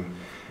extreme,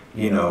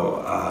 you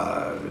know,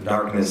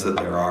 darkness, that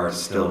there are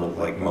still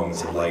like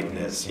moments of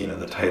lightness. You know,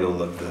 the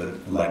title of the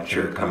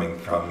lecture coming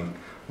from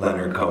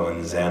Leonard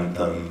Cohen's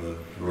anthem of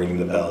 "Ring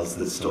the bells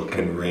that still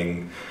can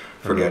ring,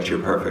 forget your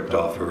perfect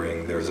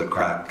offering, there's a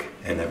crack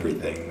in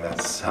everything,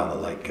 that's how the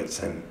light gets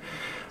in."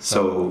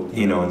 So,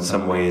 you know, in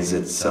some ways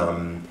it's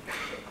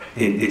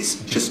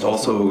just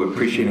also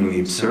appreciating the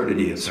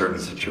absurdity of certain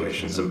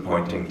situations and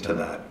pointing to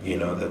that, you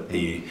know, that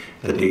the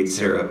date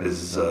syrup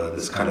is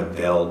this kind of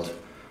veiled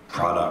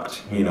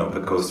product, you know,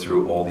 that goes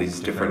through all these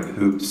different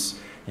hoops,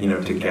 you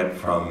know, to get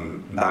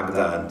from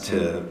Baghdad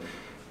to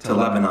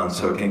Lebanon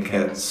so it can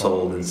get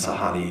sold in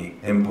Sahadi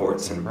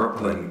imports in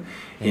Brooklyn,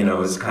 you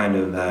know, is kind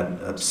of that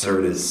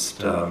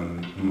absurdist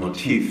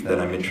motif that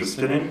I'm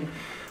interested in.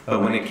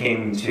 But when it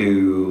came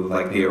to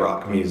like the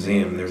Iraq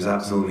Museum, there's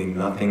absolutely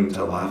nothing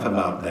to laugh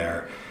about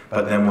there.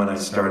 But then when I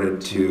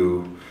started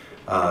to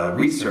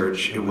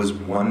research, it was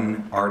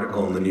one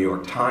article in the New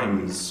York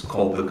Times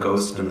called "The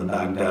Ghost in the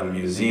Baghdad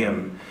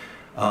Museum"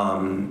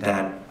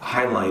 that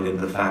highlighted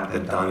the fact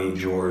that Donnie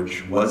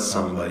George was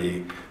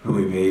somebody who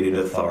evaded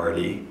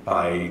authority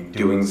by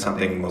doing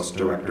something most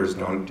directors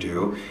don't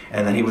do,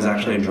 and that he was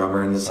actually a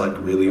drummer in this like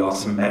really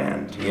awesome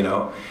band, you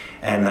know?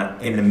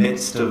 And in the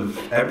midst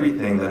of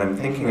everything that I'm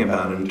thinking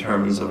about in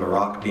terms of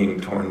Iraq being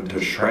torn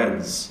to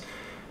shreds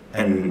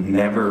and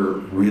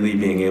never really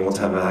being able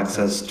to have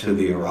access to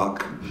the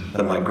Iraq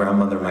that my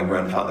grandmother and my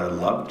grandfather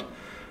loved,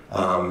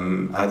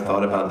 I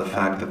thought about the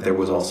fact that there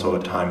was also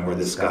a time where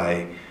this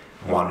guy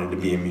wanted to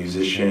be a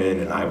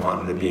musician, and I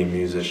wanted to be a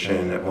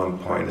musician at one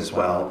point as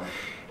well.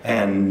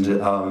 And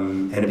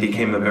it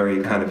became a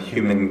very kind of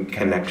human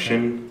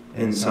connection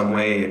in some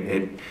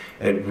way.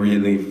 It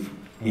really,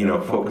 you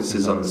know,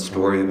 focuses on the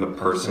story of a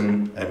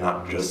person and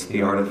not just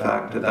the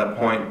artifact at that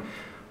point.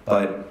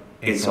 But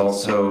it's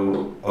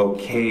also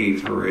okay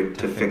for it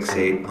to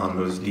fixate on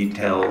those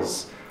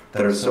details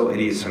that are so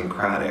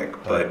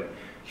idiosyncratic, but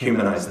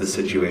humanize the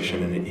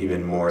situation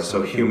even more.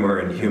 So humor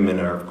and human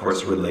are, of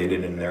course,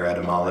 related in their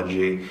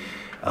etymology.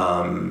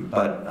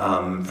 But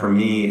for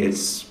me,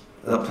 it's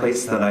a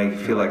place that I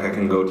feel like I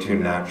can go to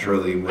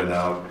naturally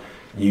without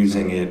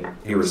using it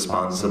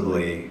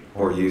irresponsibly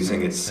or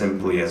using it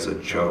simply as a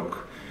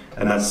joke.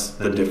 And that's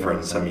the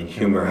difference. I mean,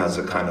 humor has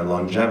a kind of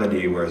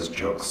longevity, whereas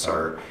jokes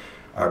are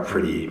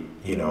pretty,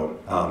 you know,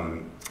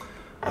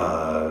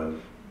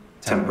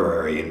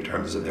 temporary in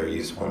terms of their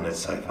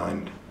usefulness, I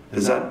find.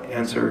 Does that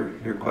answer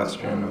your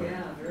question? Oh,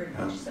 yeah, very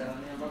much so. I mean,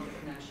 I love the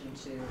connection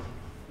to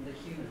the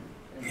human.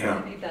 And Yeah.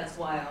 I think that's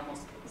why I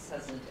almost was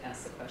hesitant to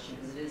ask the question,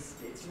 because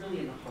it's really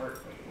in the heart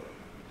of the work.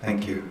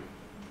 Thank you.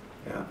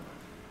 Yeah.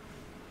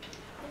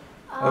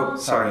 Oh,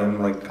 sorry.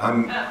 I'm like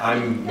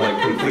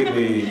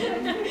completely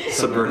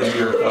subverting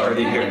your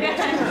authority here. You,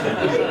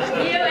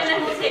 and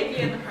then we'll take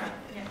you in the front.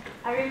 Yeah.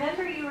 I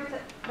remember you were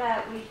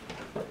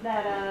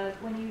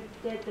when you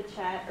did the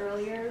chat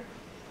earlier,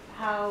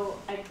 how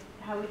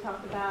we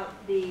talked about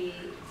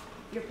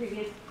your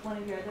previous one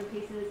of your other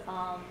pieces,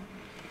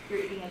 you're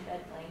eating a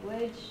dead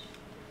language,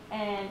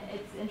 and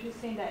it's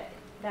interesting that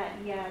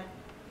yeah,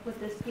 with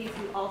this piece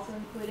you also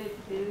included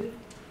food.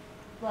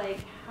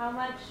 Like, how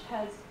much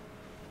has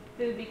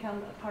food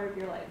become a part of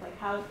your life? Like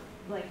how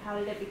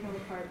did it become a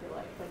part of your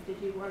life? Like,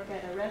 did you work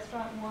at a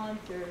restaurant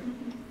once, or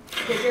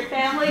did your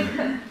family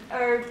cook,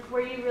 or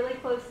were you really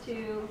close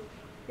to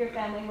your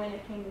family when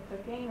it came to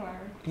cooking, or?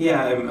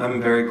 Yeah,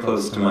 I'm very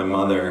close to my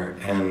mother,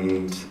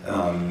 and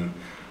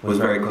was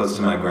very close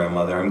to my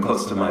grandmother. I'm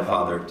close to my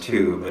father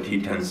too, but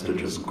he tends to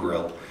just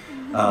grill.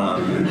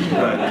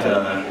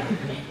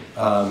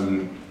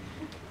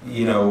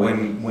 You know,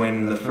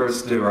 when the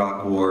first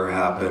Iraq War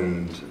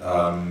happened,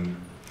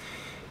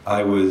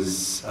 I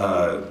was,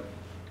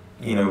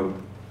 you know,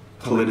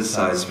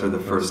 politicized for the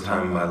first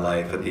time in my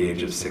life at the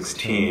age of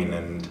 16,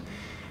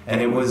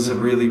 and it was a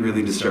really,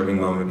 really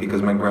disturbing moment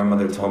because my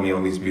grandmother told me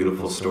all these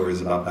beautiful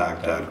stories about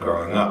Baghdad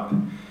growing up.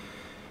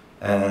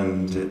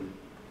 And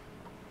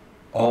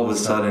all of a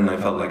sudden I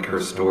felt like her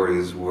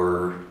stories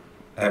were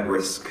at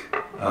risk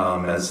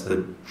as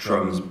the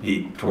drums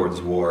beat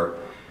towards war.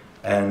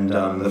 And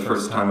the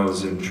first time I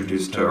was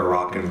introduced to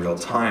Iraq in real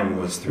time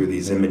was through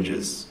these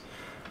images,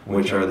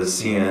 which are the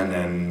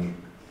CNN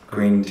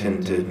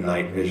green-tinted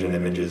night vision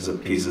images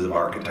of pieces of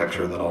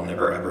architecture that I'll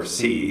never ever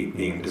see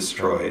being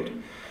destroyed.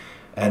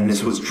 And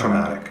this was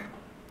traumatic.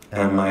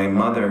 And my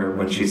mother,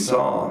 when she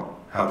saw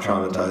how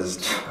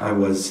traumatized I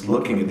was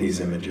looking at these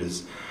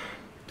images,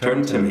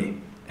 turned to me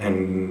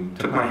and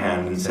took my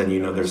hand and said, you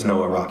know, there's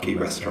no Iraqi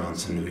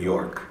restaurants in New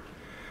York.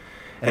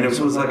 And it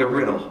was like a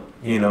riddle,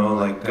 you know,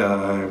 like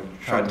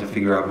tried to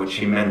figure out what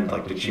she meant.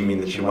 Like, did she mean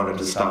that she wanted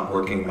to stop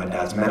working in my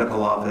dad's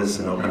medical office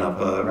and open up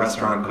a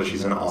restaurant because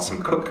she's an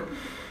awesome cook?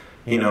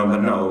 You know,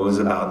 but no, it was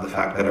about the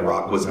fact that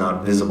Iraq was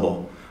not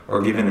visible or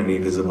given any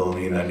visible in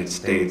the United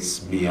States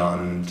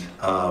beyond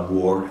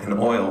war and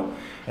oil.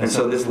 And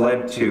so this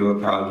led to a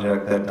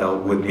project that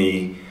dealt with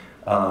me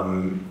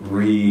not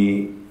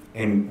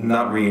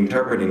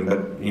reinterpreting,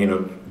 but, you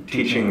know,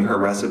 teaching her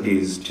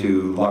recipes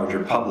to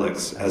larger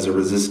publics as a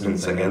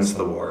resistance against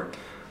the war.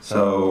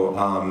 So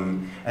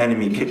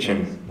Enemy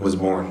Kitchen was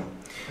born.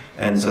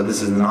 And so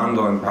this is an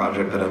ongoing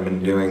project that I've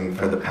been doing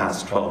for the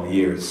past 12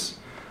 years,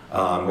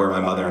 where my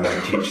mother and I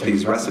teach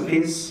these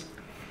recipes.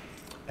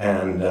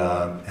 And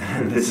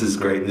this is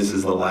great. This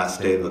is the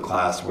last day of the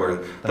class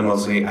where the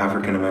mostly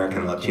African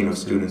American Latino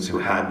students who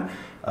had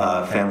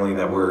family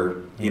that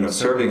were, you know,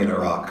 serving in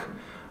Iraq,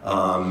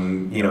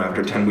 you know,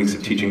 after 10 weeks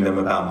of teaching them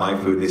about my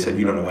food, they said,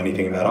 you don't know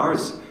anything about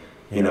ours,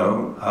 you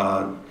know,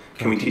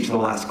 can we teach the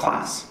last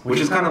class? Which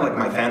is kind of like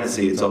my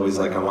fantasy. It's always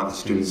like I want the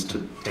students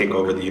to take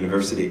over the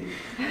university.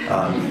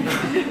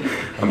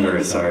 I'm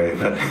very sorry,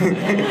 but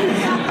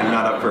I'm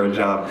not up for a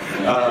job.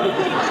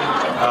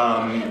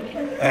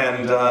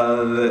 And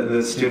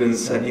the students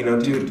said, you know,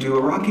 do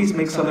Iraqis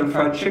make Southern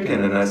fried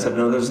chicken? And I said,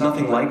 no, there's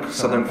nothing like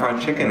Southern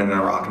fried chicken in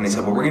Iraq. And they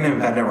said, well, we're going to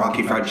invent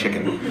Iraqi fried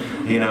chicken.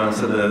 You know,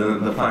 so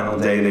the final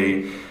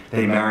day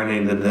they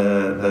marinated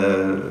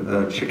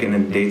the chicken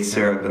in date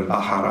syrup and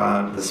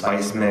baharat, the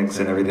spice mix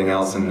and everything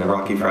else, and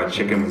Iraqi fried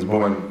chicken was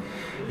born.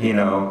 You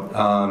know,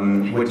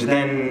 which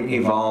then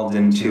evolved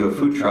into a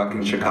food truck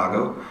in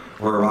Chicago,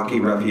 where Iraqi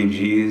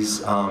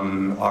refugees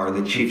are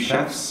the chief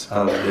chefs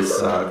of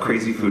this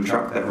crazy food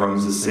truck that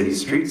roams the city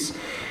streets,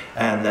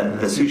 and that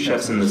the sous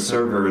chefs and the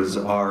servers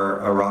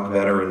are Iraq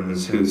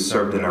veterans who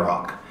served in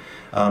Iraq.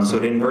 So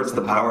it inverts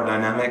the power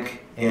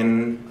dynamic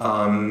in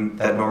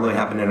that normally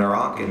happened in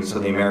Iraq, and so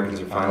the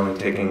Americans are finally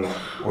taking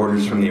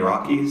orders from the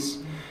Iraqis.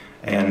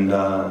 And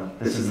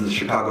this is the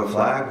Chicago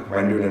flag,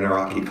 rendered in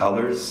Iraqi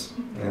colors,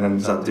 and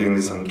ends up doing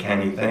this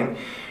uncanny thing.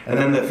 And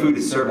then the food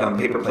is served on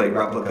paper plate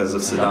replicas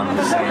of Saddam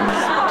Hussein's.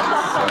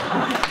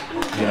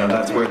 So, you know,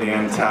 that's where the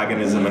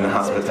antagonism and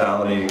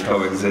hospitality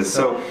coexist.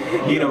 So,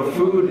 you know,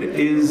 food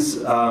is,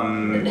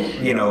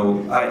 you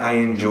know, I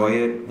enjoy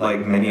it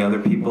like many other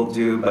people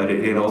do, but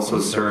it also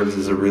serves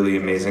as a really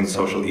amazing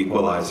social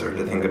equalizer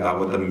to think about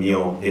what the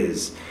meal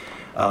is.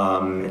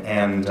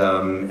 And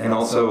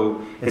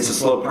also, it's a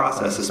slow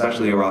process,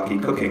 especially Iraqi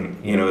cooking.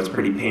 You know, it's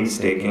pretty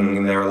painstaking,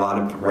 and there are a lot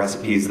of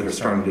recipes that are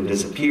starting to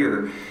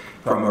disappear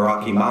from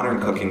Iraqi modern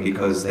cooking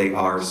because they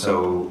are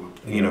so,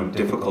 you know,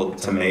 difficult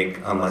to make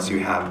unless you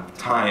have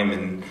time,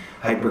 and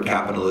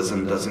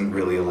hyper-capitalism doesn't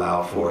really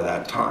allow for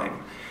that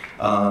time.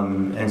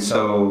 And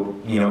so,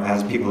 you know,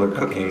 as people are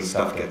cooking,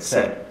 stuff gets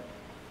said.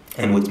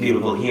 And what's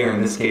beautiful here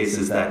in this case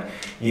is that,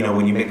 you know,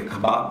 when you make a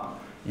kebab,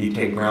 you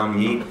take ground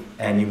meat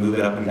and you move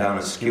it up and down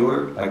a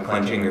skewer by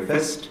clenching your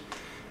fist.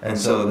 And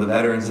so the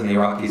veterans and the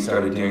Iraqis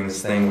started doing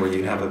this thing where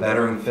you'd have a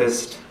veteran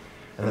fist,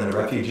 and then a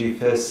refugee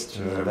fist,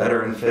 and then a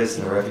veteran fist,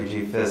 and a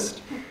refugee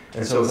fist.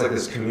 And so it's like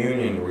this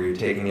communion where you're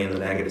taking in the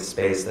negative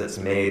space that's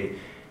made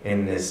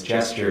in this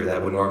gesture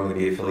that would normally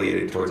be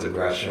affiliated towards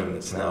aggression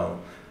that's now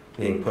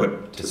being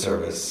put to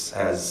service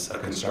as a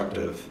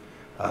constructive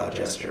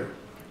gesture.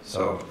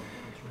 So,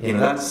 you know,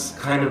 that's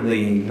kind of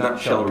the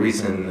nutshell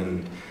reason.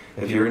 And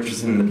if you're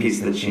interested in the piece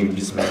that she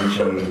just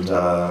mentioned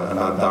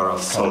about Dar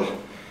al-Sulh,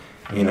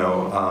 you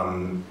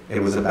know,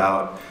 it was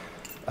about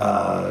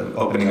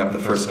opening up the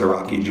first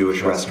Iraqi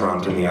Jewish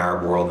restaurant in the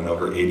Arab world in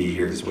over 80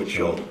 years, which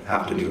you'll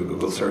have to do a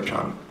Google search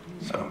on.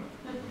 So,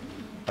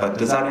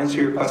 does that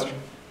answer your question?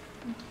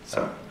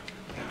 So,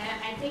 yeah.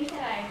 I think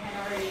that I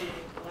had already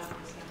left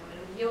this camera,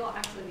 but you'll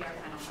actually be our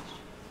final question.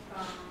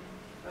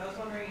 I was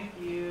wondering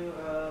if you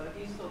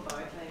still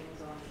buy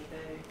things on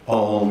eBay?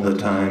 all the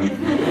time.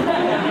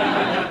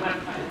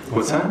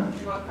 What's that?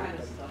 What kind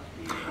of stuff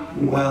do you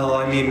buy? Well,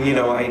 I mean, you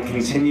know, I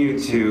continue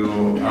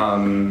to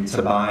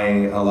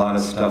buy a lot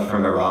of stuff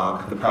from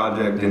Iraq. The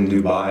project in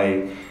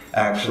Dubai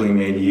actually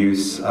made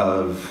use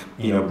of,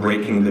 you know,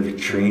 breaking the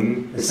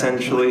vitrine,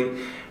 essentially,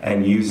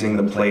 and using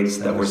the plates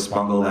that were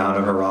smuggled out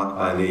of Iraq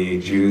by the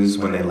Jews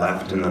when they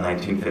left in the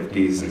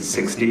 1950s and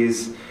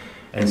 60s.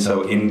 And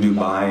so in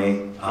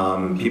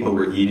Dubai, people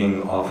were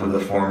eating off of the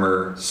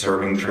former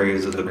serving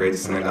trays of the Great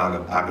Synagogue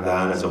of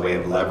Baghdad as a way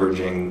of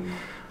leveraging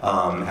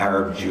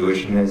Arab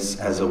Jewishness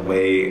as a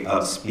way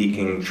of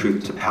speaking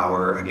truth to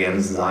power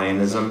against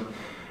Zionism,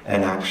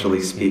 and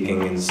actually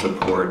speaking in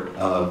support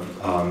of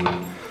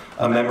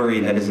a memory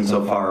that isn't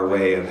so far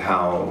away of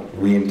how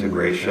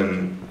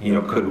reintegration, you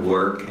know, could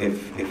work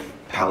if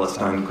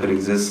Palestine could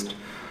exist.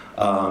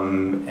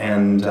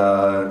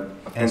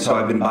 And so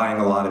I've been buying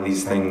a lot of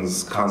these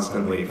things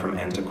constantly from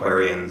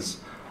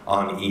antiquarians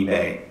on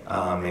eBay,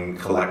 and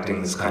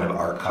collecting this kind of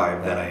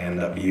archive that I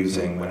end up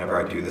using whenever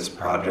I do this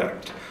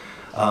project.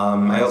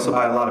 I also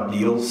buy a lot of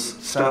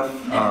Beatles stuff.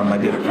 I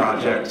did a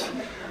project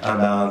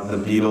about the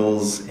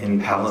Beatles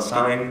in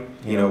Palestine,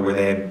 you know, where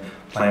they had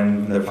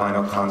planned their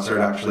final concert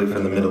actually for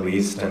the Middle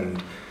East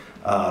and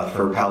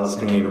for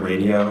Palestinian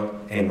radio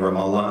in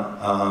Ramallah.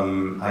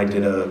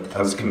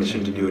 I was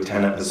commissioned to do a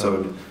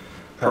 10-episode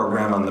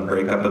program on the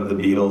breakup of the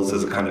Beatles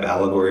as a kind of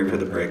allegory for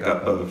the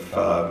breakup of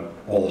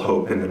all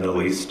hope in the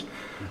Middle East.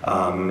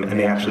 And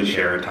they actually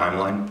share a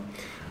timeline.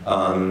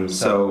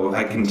 So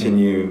I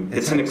continue.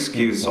 It's an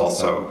excuse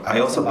also. I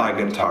also buy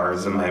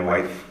guitars, and my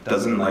wife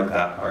doesn't like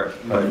that part.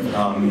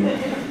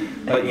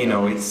 But you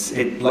know,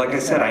 like I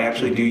said, I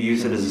actually do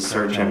use it as a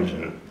search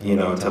engine, you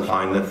know, to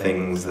find the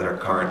things that are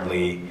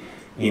currently,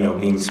 you know,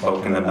 being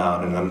spoken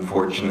about. And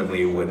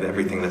unfortunately, with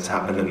everything that's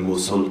happened in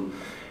Mosul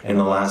in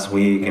the last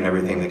week and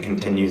everything that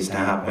continues to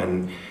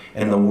happen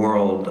in the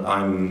world,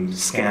 I'm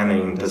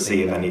scanning to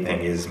see if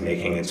anything is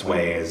making its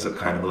way as a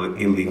kind of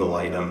illegal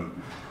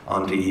item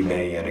onto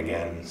eBay yet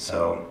again.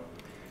 So,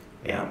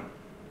 yeah.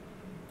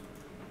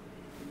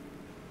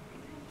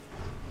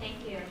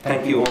 Thank you.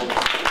 Thank you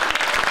all.